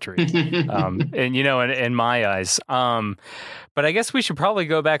big victory. And you know, in my eyes. But I guess we should probably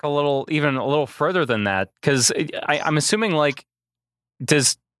go back a little further than that, because I'm assuming, like,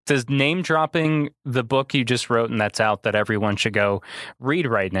 does name dropping the book you just wrote and that's out, that everyone should go read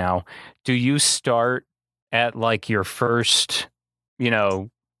right now, do you start at like your first,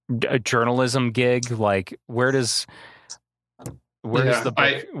 a journalism gig? Like, where does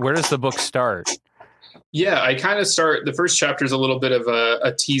the book start? Yeah, I kind of start, the first chapter is a little bit of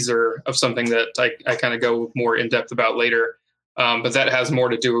a teaser of something that I kind of go more in depth about later. But that has more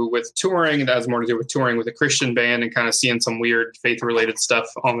to do with touring. That has more to do with touring with a Christian band and kind of seeing some weird faith-related stuff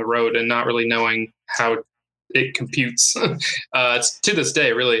on the road and not really knowing how it computes to this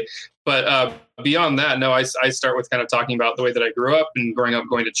day, really. But beyond that, no, I start with kind of talking about the way that I grew up and growing up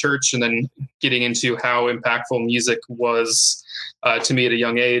going to church, and then getting into how impactful music was to me at a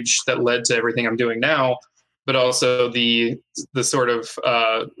young age that led to everything I'm doing now. But also the sort of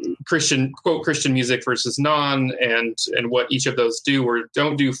Christian music versus non, and what each of those do or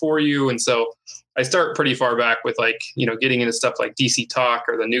don't do for you. And so I start pretty far back with, like, getting into stuff like DC Talk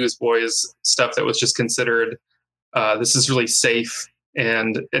or the Newsboys, stuff that was just considered this is really safe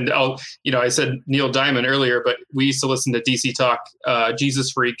And I said Neil Diamond earlier, but we used to listen to DC Talk,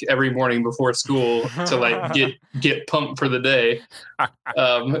 Jesus Freak every morning before school to like get pumped for the day.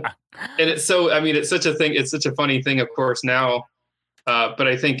 And it's such a thing. It's such a funny thing, of course, now. But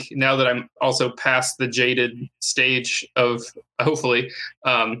I think now that I'm also past the jaded stage of hopefully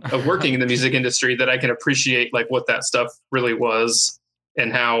of working in the music industry, that I can appreciate like what that stuff really was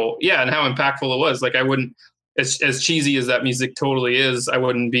and how impactful it was. Like I wouldn't, as cheesy as that music totally is, I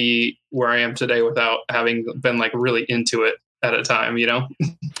wouldn't be where I am today without having been like really into it at a time, you know?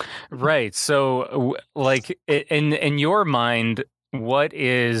 Right. So like in your mind, what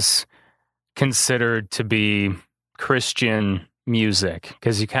is considered to be Christian music?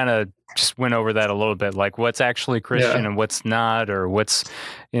 Because you kind of just went over that a little bit, like what's actually Christian and what's not, or what's,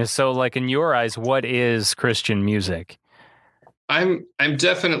 so like in your eyes, what is Christian music? I'm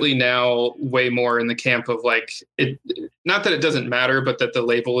definitely now way more in the camp of like it, not that it doesn't matter, but that the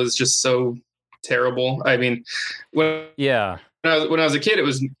label is just so terrible. I mean, when I was a kid, it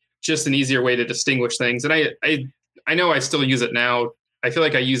was just an easier way to distinguish things. And I know I still use it now. I feel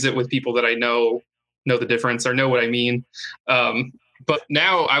like I use it with people that I know the difference or know what I mean. But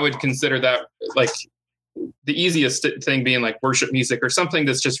now I would consider that like the easiest thing being like worship music or something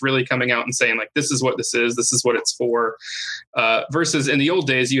that's just really coming out and saying like, this is what this is what it's for. Versus in the old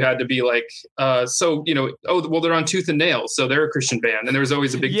days, you had to be like, they're on Tooth and Nail, so they're a Christian band. And there was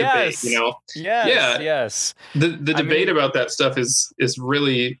always a big debate, you know? Yes. The debate about that stuff is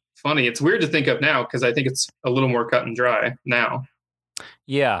really funny. It's weird to think of now because I think it's a little more cut and dry now.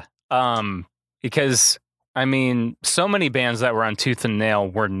 Yeah. Because I mean, so many bands that were on Tooth and Nail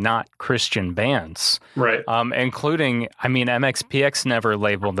were not Christian bands. Right. Including, I mean, MXPX never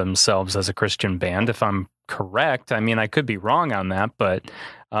labeled themselves as a Christian band, if I'm correct. I mean, I could be wrong on that, but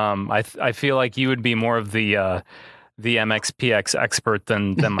I feel like you would be more of the MXPX expert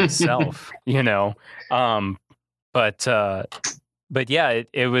than myself, you know? But yeah,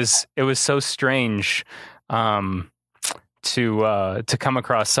 it was so strange, to come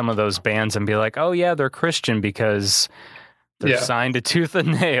across some of those bands and be like, oh yeah, they're Christian because they're signed to Tooth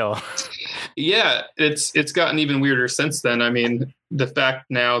and Nail. Yeah, it's gotten even weirder since then. I mean, the fact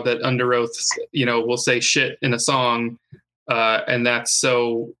now that Under Oath, will say shit in a song, and that's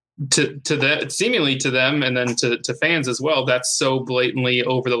so seemingly to them, and then to fans as well, that's so blatantly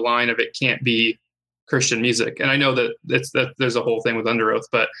over the line of it can't be Christian music. And I know that there's a whole thing with Under Oath,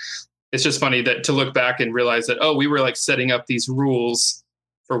 but it's just funny that to look back and realize that, we were like setting up these rules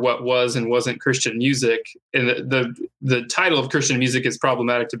for what was and wasn't Christian music. And the title of Christian music is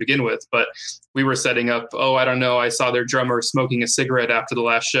problematic to begin with, but we were setting up, I don't know, I saw their drummer smoking a cigarette after the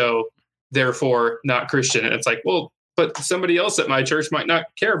last show, therefore not Christian. And it's like, well, but somebody else at my church might not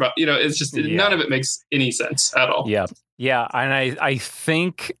care about, it's just none of it makes any sense at all. Yeah. Yeah. And I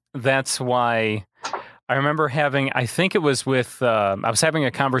think that's why I remember I think it was with, I was having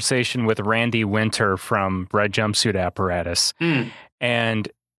a conversation with Randy Winter from Red Jumpsuit Apparatus. And,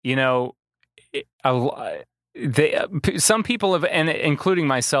 some people have, and including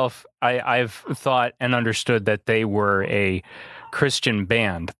myself, I've thought and understood that they were a Christian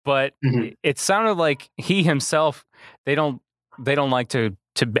band, but it sounded like he himself, they don't like to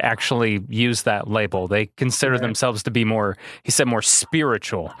actually use that label. They consider themselves to be more, he said, more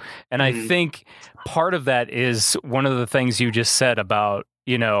spiritual. And I think part of that is one of the things you just said about,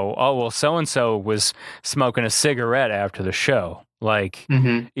 so-and-so was smoking a cigarette after the show. Like,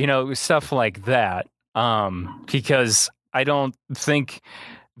 stuff like that. Because I don't think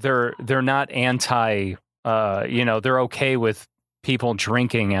they're not anti, they're okay with people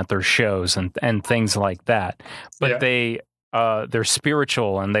drinking at their shows and things like that. But they're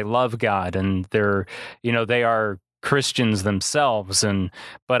spiritual and they love God and they're, they are Christians themselves.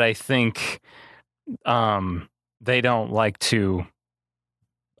 But I think, they don't like to,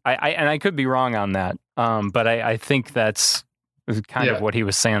 and I could be wrong on that. But I think that's kind of what he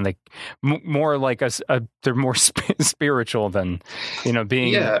was saying. Like more like they're more spiritual than,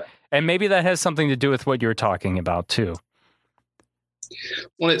 being, and maybe that has something to do with what you're talking about too.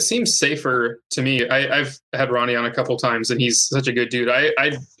 Well, it seems safer to me. I've had Ronnie on a couple times, and he's such a good dude.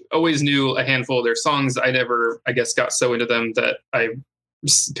 I always knew a handful of their songs. I never, I guess, got so into them that I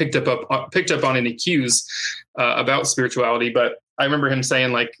picked up on any cues about spirituality. But I remember him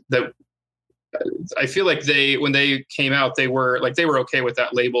saying like that. I feel like when they came out, they were okay with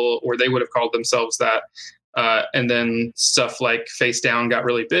that label, or they would have called themselves that. And then stuff like Face Down got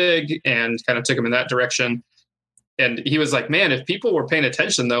really big and kind of took them in that direction. And he was like, man, if people were paying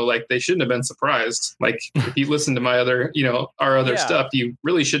attention, though, like they shouldn't have been surprised. Like if you listen to my other, our other stuff, you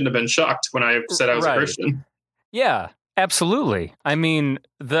really shouldn't have been shocked when I said I was a Christian. Yeah. Absolutely. I mean,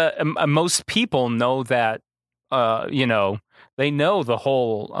 the most people know that, they know the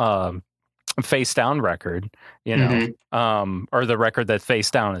whole Face Down record, or the record that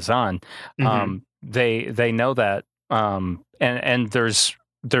Face Down is on. They know that, and there's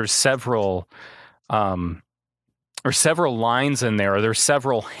several lines in there. Or there's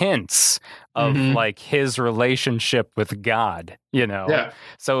several hints of like his relationship with God, Yeah.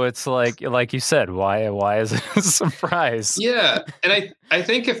 So it's like you said, why is it a surprise? Yeah. And I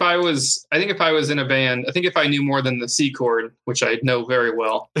think if I was in a band, I think if I knew more than the C chord, which I know very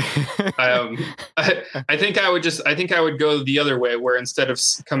well, I think I would go the other way, where instead of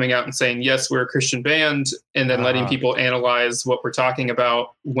coming out and saying, yes, we're a Christian band, and then letting people analyze what we're talking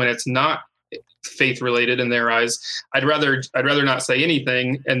about when it's not faith related in their eyes, I'd rather not say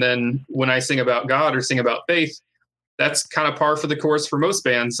anything. And then when I sing about God or sing about faith, that's kind of par for the course for most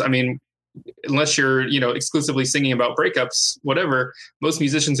bands. I mean, unless you're, exclusively singing about breakups, whatever, most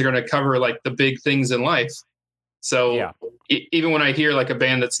musicians are going to cover like the big things in life. So even when I hear like a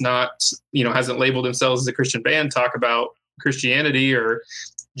band that's not, hasn't labeled themselves as a Christian band talk about Christianity or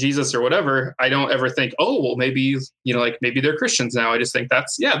Jesus or whatever, I don't ever think, oh, well, maybe, maybe they're Christians now. I just think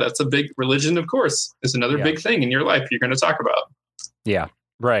that's a big religion, of course. It's another big thing in your life you're going to talk about. Yeah,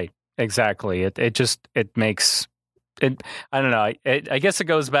 right. Exactly. It makes it, I don't know. I guess it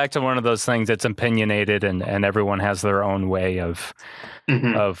goes back to one of those things that's opinionated and everyone has their own way of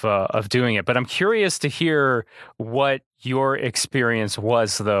doing it. But I'm curious to hear what your experience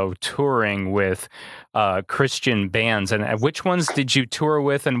was, though, touring with Christian bands, and which ones did you tour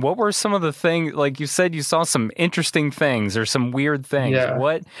with, and what were some of the things? Like you said, you saw some interesting things or some weird things. Yeah.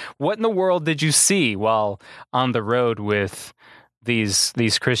 What in the world did you see while on the road with these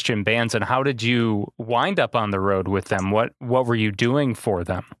Christian bands, and how did you wind up on the road with them? What were you doing for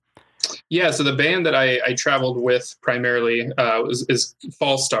them? Yeah, so the band that I traveled with primarily is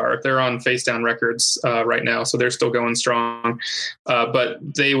Fallstar. They're on Face Down Records right now, so they're still going strong. But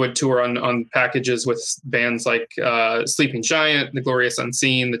they would tour on packages with bands like Sleeping Giant, The Glorious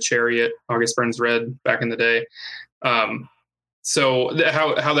Unseen, The Chariot, August Burns Red back in the day. So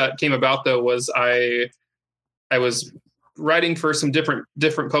how that came about, though, was I was writing for some different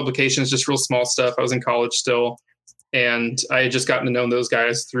publications, just real small stuff. I was in college still. And I had just gotten to know those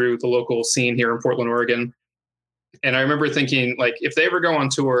guys through the local scene here in Portland, Oregon. And I remember thinking, like, if they ever go on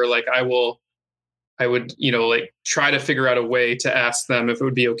tour, like I would, like try to figure out a way to ask them if it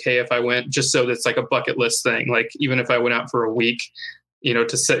would be okay if I went, just so that's like a bucket list thing. Like, even if I went out for a week,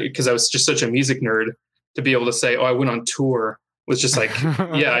 to say, because I was just such a music nerd, to be able to say, oh, I went on tour was just like,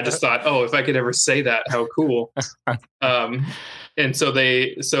 yeah, I just thought, oh, if I could ever say that, how cool. And so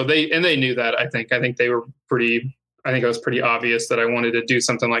they knew that. I think they were I think it was pretty obvious that I wanted to do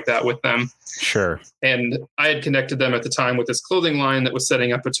something like that with them. Sure. And I had connected them at the time with this clothing line that was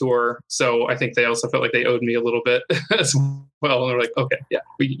setting up a tour. So I think they also felt like they owed me a little bit as well. And they're like, okay, yeah,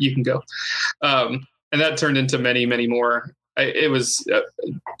 you can go. And that turned into many, many more.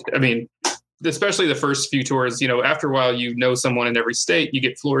 Especially the first few tours, after a while, someone in every state, you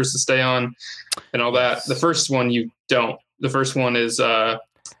get floors to stay on and all that. The first one, you don't. The first one is,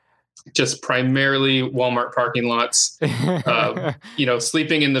 just primarily Walmart parking lots,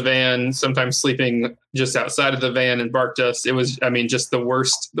 sleeping in the van, sometimes sleeping just outside of the van in bark dust. It was, just the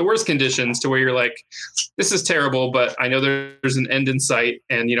worst conditions, to where you're like, this is terrible, but I know there's an end in sight,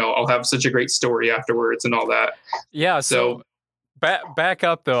 and, I'll have such a great story afterwards and all that. Yeah. So back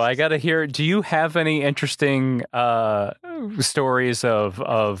up though. I got to hear, do you have any interesting stories of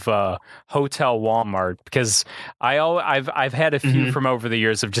Hotel Walmart? Because I've had a few from over the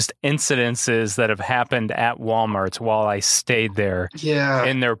years of just incidences that have happened at Walmarts while I stayed there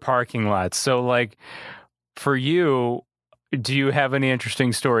in their parking lots. So like for you, do you have any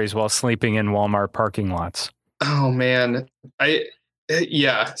interesting stories while sleeping in Walmart parking lots? Oh man.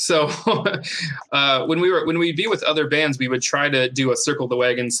 Yeah. So when we'd be with other bands, we would try to do a circle the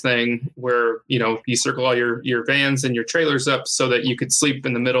wagons thing where, you circle all your vans and your trailers up so that you could sleep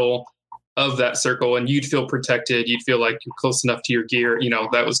in the middle of that circle and you'd feel protected. You'd feel like you're close enough to your gear.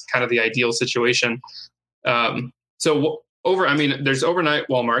 That was kind of the ideal situation. There's overnight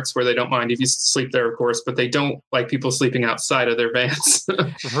Walmarts where they don't mind if you sleep there, of course, but they don't like people sleeping outside of their vans.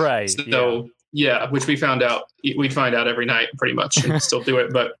 Right. So yeah, which we'd find out every night pretty much, and still do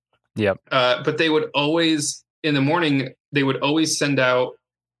it. But yep. But they would always, in the morning, they would always send out,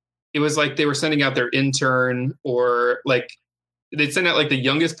 it was like they were sending out their intern, or like they'd send out like the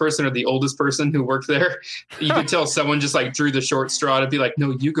youngest person or the oldest person who worked there. You could tell someone just like drew the short straw to be like,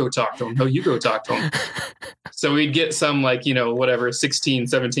 no, you go talk to him. No, you go talk to him. So we'd get some like, whatever, 16,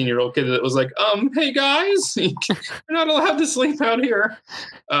 17-year-old kid that was like, hey guys, you're not allowed to sleep out here.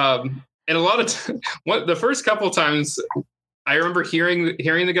 And a lot of the first couple of times I remember hearing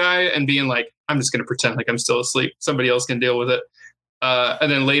the guy and being like, I'm just going to pretend like I'm still asleep. Somebody else can deal with it.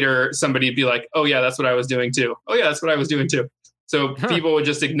 And then later somebody would be like, oh yeah, that's what I was doing too. Oh yeah, that's what I was doing too. So people would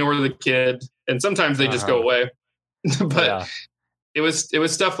just ignore the kid, and sometimes they just go away. But it was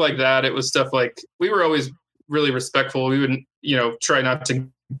stuff like that. It was stuff like, we were always really respectful. We wouldn't, try not to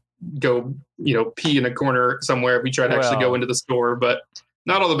go, pee in a corner somewhere. We tried to actually go into the store, but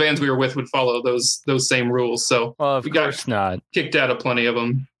not all the bands we were with would follow those same rules. So of course not. Kicked out of plenty of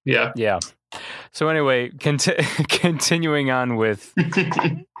them. Yeah. Yeah. So anyway, continuing on with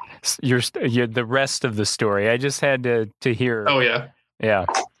the rest of the story. I just had to hear. Oh yeah. Yeah.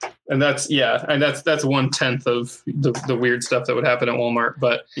 And that's 1/10 of the weird stuff that would happen at Walmart.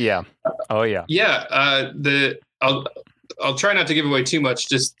 But yeah. Oh yeah. Yeah. I'll try not to give away too much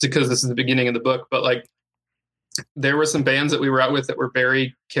just because this is the beginning of the book, but like there were some bands that we were out with that were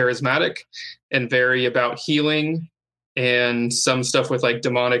very charismatic and very about healing, and some stuff with like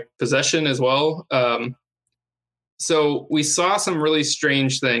demonic possession as well. So we saw some really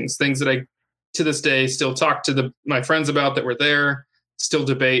strange things that I, to this day, still talk to my friends about that were there, still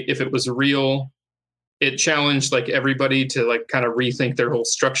debate if it was real. It challenged like everybody to like kind of rethink their whole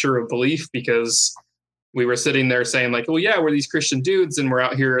structure of belief, because we were sitting there saying like, well, yeah, we're these Christian dudes and we're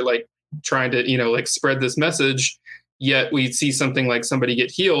out here like trying to, like spread this message. Yet we'd see something like somebody get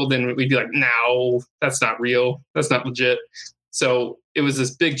healed and we'd be like, no, that's not real. That's not legit. So it was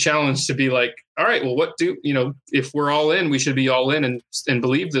this big challenge to be like, all right, well, what if we're all in, we should be all in and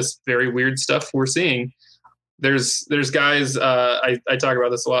believe this very weird stuff we're seeing. There's guys, I talk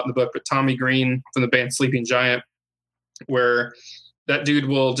about this a lot in the book, but Tommy Green from the band Sleeping Giant, where that dude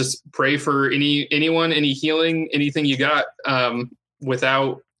will just pray for anyone, any healing, anything you got,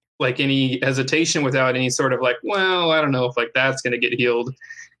 without like any hesitation, without any sort of like, well, I don't know if like that's going to get healed.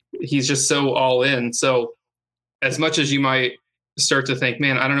 He's just so all in. So as much as you might start to think,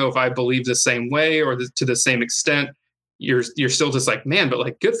 man, I don't know if I believe the same way or to the same extent, you're still just like, man, but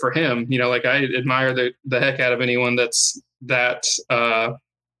like good for him. Like I admire the heck out of anyone that's that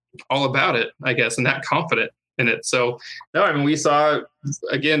all about it, I guess, and that confident in it. So no, I mean, we saw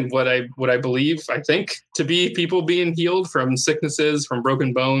again what I believe, I think, to be people being healed from sicknesses, from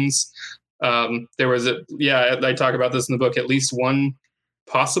broken bones. There was I talk about this in the book, at least one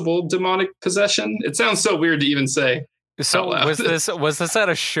possible demonic possession. It sounds so weird to even say. So was this at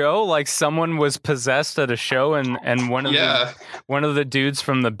a show? Like someone was possessed at a show, and one of the dudes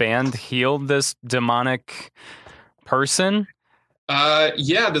from the band healed this demonic person?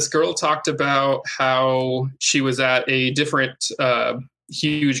 This girl talked about how she was at a different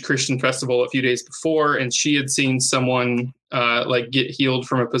huge Christian festival a few days before, and she had seen someone like get healed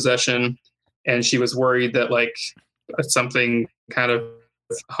from a possession, and she was worried that like something kind of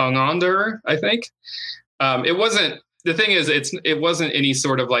hung on to her, I think. It wasn't. The thing is, it wasn't any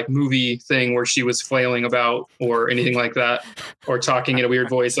sort of like movie thing where she was flailing about or anything like that, or talking in a weird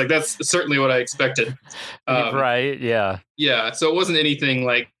voice. Like that's certainly what I expected. Right? Yeah. Yeah. So it wasn't anything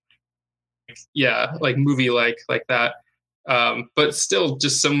like movie like that. But still,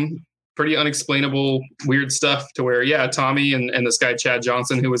 just some pretty unexplainable weird stuff to where Tommy and this guy Chad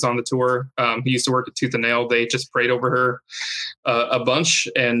Johnson, who was on the tour, he used to work at Tooth and Nail. They just prayed over her a bunch.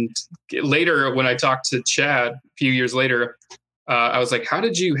 And later, when I talked to Chad a few years later, I was like, how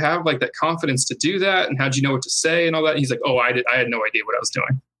did you have like that confidence to do that? And how'd you know what to say and all that? And he's like, oh, I had no idea what I was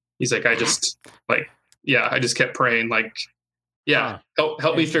doing. He's like, I just kept praying, like,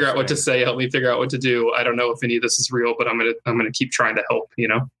 help me figure out what to say. Help me figure out what to do. I don't know if any of this is real, but I'm going to keep trying to help,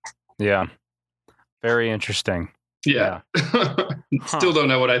 Yeah. Very interesting. Yeah. Still don't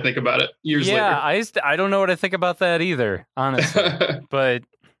know what I think about it years later. I don't know what I think about that either, honestly. But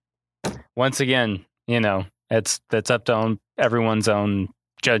once again, that's up to everyone's own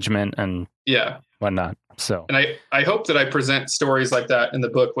judgment and whatnot. So, and I hope that I present stories like that in the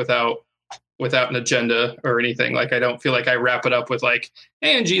book without an agenda or anything. Like, I don't feel like I wrap it up with like,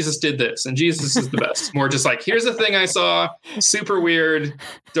 and Jesus did this and Jesus is the best. More just like, here's the thing I saw, super weird,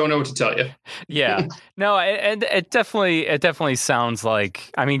 don't know what to tell you. Yeah. No, and it definitely sounds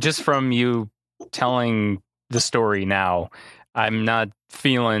like, I mean, just from you telling the story now, I'm not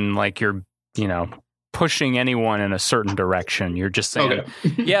feeling like you're, pushing anyone in a certain direction. You're just saying,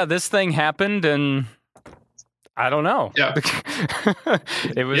 yeah, this thing happened and I don't know. Yeah.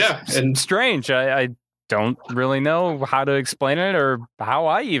 It was strange. I don't really know how to explain it or how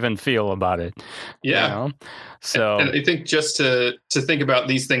I even feel about it. Yeah. You know? So and I think just to think about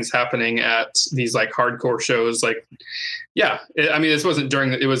these things happening at these like hardcore shows, like, I mean, this wasn't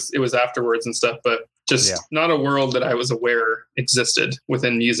during it was afterwards and stuff, but just not a world that I was aware existed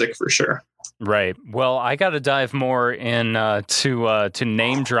within music for sure. Right. Well, I got to dive more in to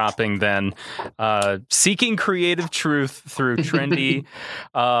name dropping then. Seeking creative truth through trendy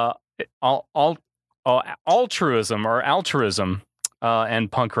altruism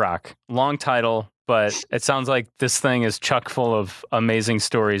and punk rock. Long title, but it sounds like this thing is chock full of amazing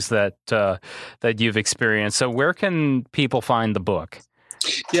stories that you've experienced. So where can people find the book?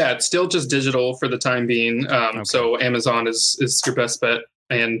 Yeah, it's still just digital for the time being. So Amazon is your best bet.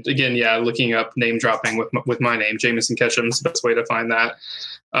 And again, looking up name dropping with my name, Jameson Ketchum, is the best way to find that.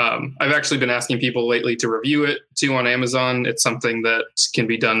 I've actually been asking people lately to review it too on Amazon. It's something that can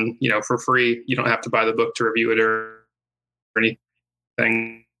be done, for free. You don't have to buy the book to review it or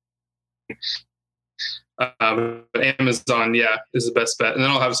anything. But Amazon, is the best bet. And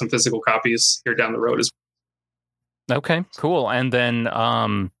then I'll have some physical copies here down the road as well. Okay, cool. And then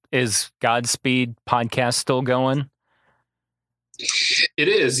is Godspeed podcast still going? It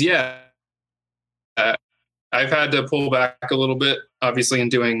is, yeah. I've had to pull back a little bit, obviously, in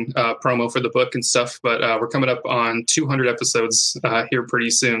doing promo for the book and stuff, but we're coming up on 200 episodes here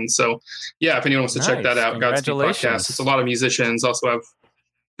pretty soon. So, if anyone wants to check that out, Godspeed Podcast. It's a lot of musicians. Also have,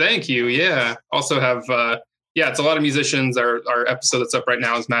 thank you, Also have, it's a lot of musicians. Our episode that's up right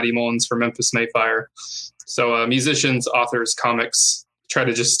now is Maddie Mullins from Memphis Mayfire. So musicians, authors, comics. Try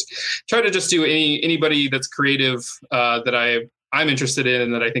to just do anybody that's creative that I'm interested in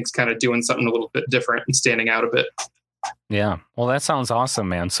and that I think is kind of doing something a little bit different and standing out a bit. Yeah. Well, that sounds awesome,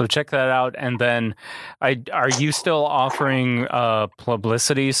 man. So check that out. And then are you still offering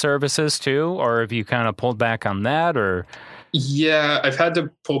publicity services too, or have you kind of pulled back on that or? Yeah, I've had to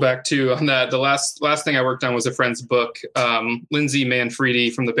pull back too on that. The last thing I worked on was a friend's book. Lindsay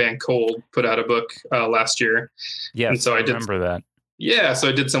Manfredi from the band Cold put out a book last year. Yeah. And so I remember that. Yeah. So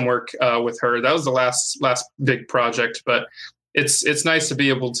I did some work with her. That was the last big project, but it's nice to be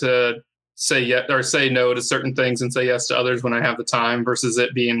able to say yes or say no to certain things and say yes to others when I have the time versus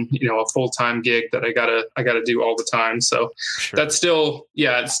it being, a full-time gig that I gotta do all the time. So That's still,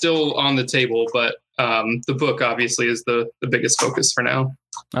 it's still on the table, but the book obviously is the biggest focus for now.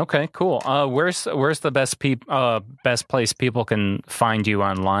 Okay, cool. Where's the best place people can find you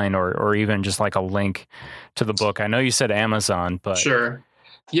online or even just like a link to the book? I know you said Amazon, but sure.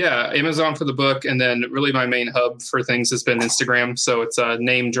 Yeah, Amazon for the book, and then really my main hub for things has been Instagram. So it's a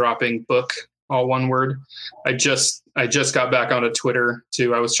name dropping book, all one word. I just got back onto Twitter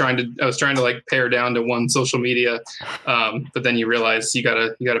too. I was trying to like pare down to one social media, but then you realize you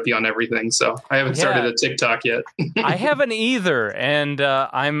gotta be on everything. So I haven't started a TikTok yet. I haven't either, and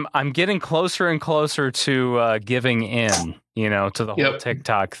I'm getting closer and closer to giving in, to the whole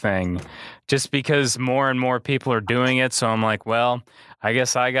TikTok thing, just because more and more people are doing it. So I'm like, well, I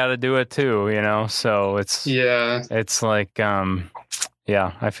guess I got to do it too, So it's like,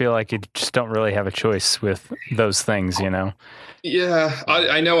 I feel like you just don't really have a choice with those things, Yeah,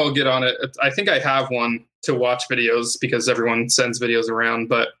 I know I'll get on it. I think I have one to watch videos because everyone sends videos around,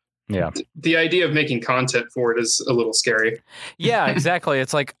 but the idea of making content for it is a little scary. Yeah, exactly.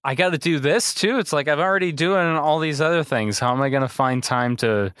 It's like, I got to do this too. It's like, I'm already doing all these other things. How am I going to find time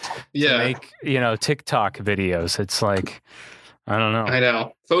to make, TikTok videos? It's like, I don't know. I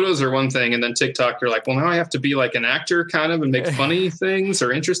know. Photos are one thing, and then TikTok, you're like, well, now I have to be like an actor kind of and make funny things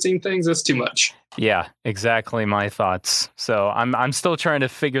or interesting things. That's too much. Yeah, exactly my thoughts. So I'm still trying to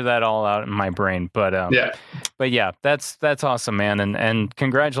figure that all out in my brain. But that's awesome, man. And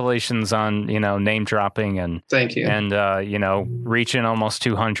congratulations on, name dropping and thank you. And reaching almost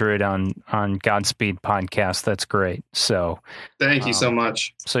 200 on Godspeed podcast. That's great. So thank you so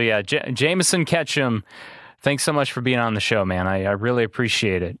much. So yeah, Jameson Ketchum, thanks so much for being on the show, man. I really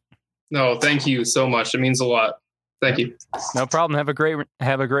appreciate it. No, thank you so much. It means a lot. Thank you. No problem. Have a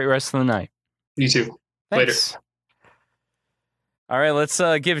great rest of the night. You too. Thanks. Later. All right, let's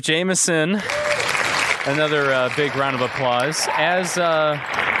give Jameson another big round of applause, as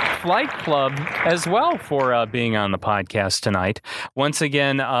Flight Club as well for being on the podcast tonight. Once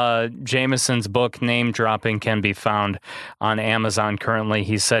again, Jameson's book, Name Dropping, can be found on Amazon currently.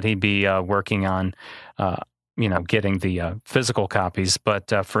 He said he'd be working on getting the physical copies.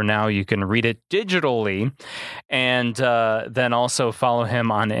 But for now, you can read it digitally. And then also follow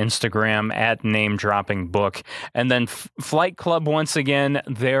him on Instagram at NameDroppingBook. And then Flight Club, once again,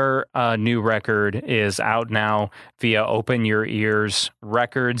 their new record is out now via Open Your Ears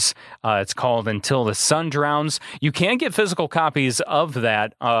Records. It's called Until the Sun Drowns. You can get physical copies of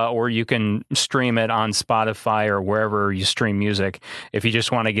that, or you can stream it on Spotify or wherever you stream music if you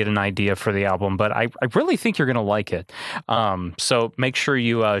just want to get an idea for the album. But I really think you're going to like it. So make sure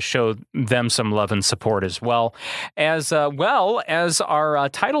you show them some love and support as well as our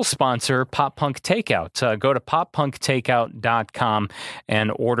title sponsor, Pop Punk Takeout. Go to poppunktakeout.com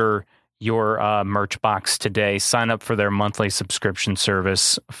and order your merch box today. Sign up for their monthly subscription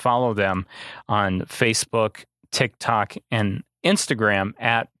service. Follow them on Facebook, TikTok, and Instagram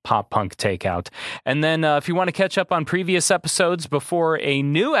at Pop Punk Takeout. And then if you want to catch up on previous episodes before a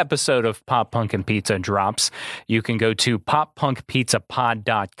new episode of Pop Punk and Pizza drops, you can go to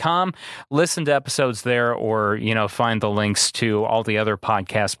poppunkpizzapod.com, listen to episodes there, or find the links to all the other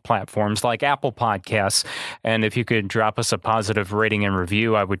podcast platforms like Apple Podcasts. And if you could drop us a positive rating and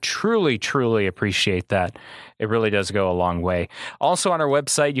review, I would truly, truly appreciate that. It really does go a long way. Also on our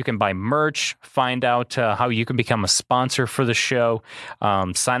website, you can buy merch, find out how you can become a sponsor for the show,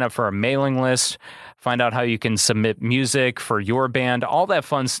 sign up for our mailing list, find out how you can submit music for your band, all that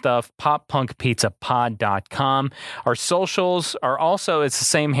fun stuff, poppunkpizzapod.com. Our socials are also, it's the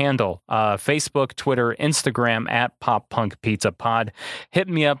same handle, Facebook, Twitter, Instagram at poppunkpizzapod. Hit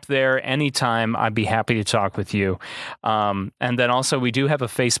me up there anytime. I'd be happy to talk with you. And then also we do have a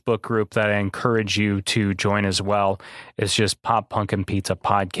Facebook group that I encourage you to join as well. It's just Pop Punk and Pizza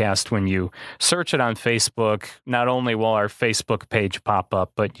Podcast. When you search it on Facebook, not only will our Facebook page pop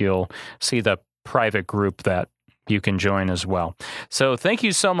up, but you'll see the private group that you can join as well. So thank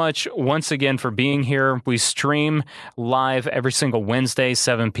you so much once again for being here. We stream live every single Wednesday,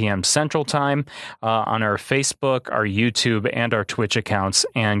 7 p.m. Central Time on our Facebook, our YouTube, and our Twitch accounts.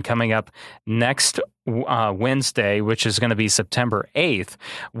 And coming up next Wednesday, which is going to be September 8th,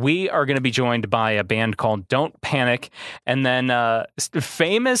 we are going to be joined by a band called Don't Panic, and then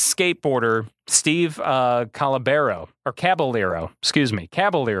famous skateboarder Steve Caballero is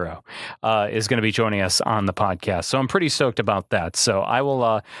going to be joining us on the podcast. So I'm pretty stoked about that. So I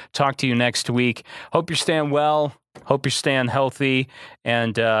will talk to you next week. Hope you're staying well. Hope you're staying healthy.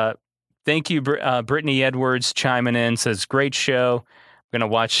 And thank you, Brittany Edwards, chiming in, says, great show. I'm going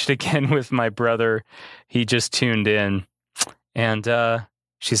to watch it again with my brother. He just tuned in. And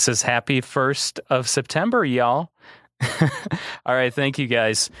she says, happy 1st of September, y'all. All right. Thank you,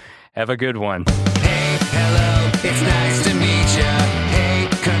 guys. Have a good one. Hey, hello, it's nice to meet you.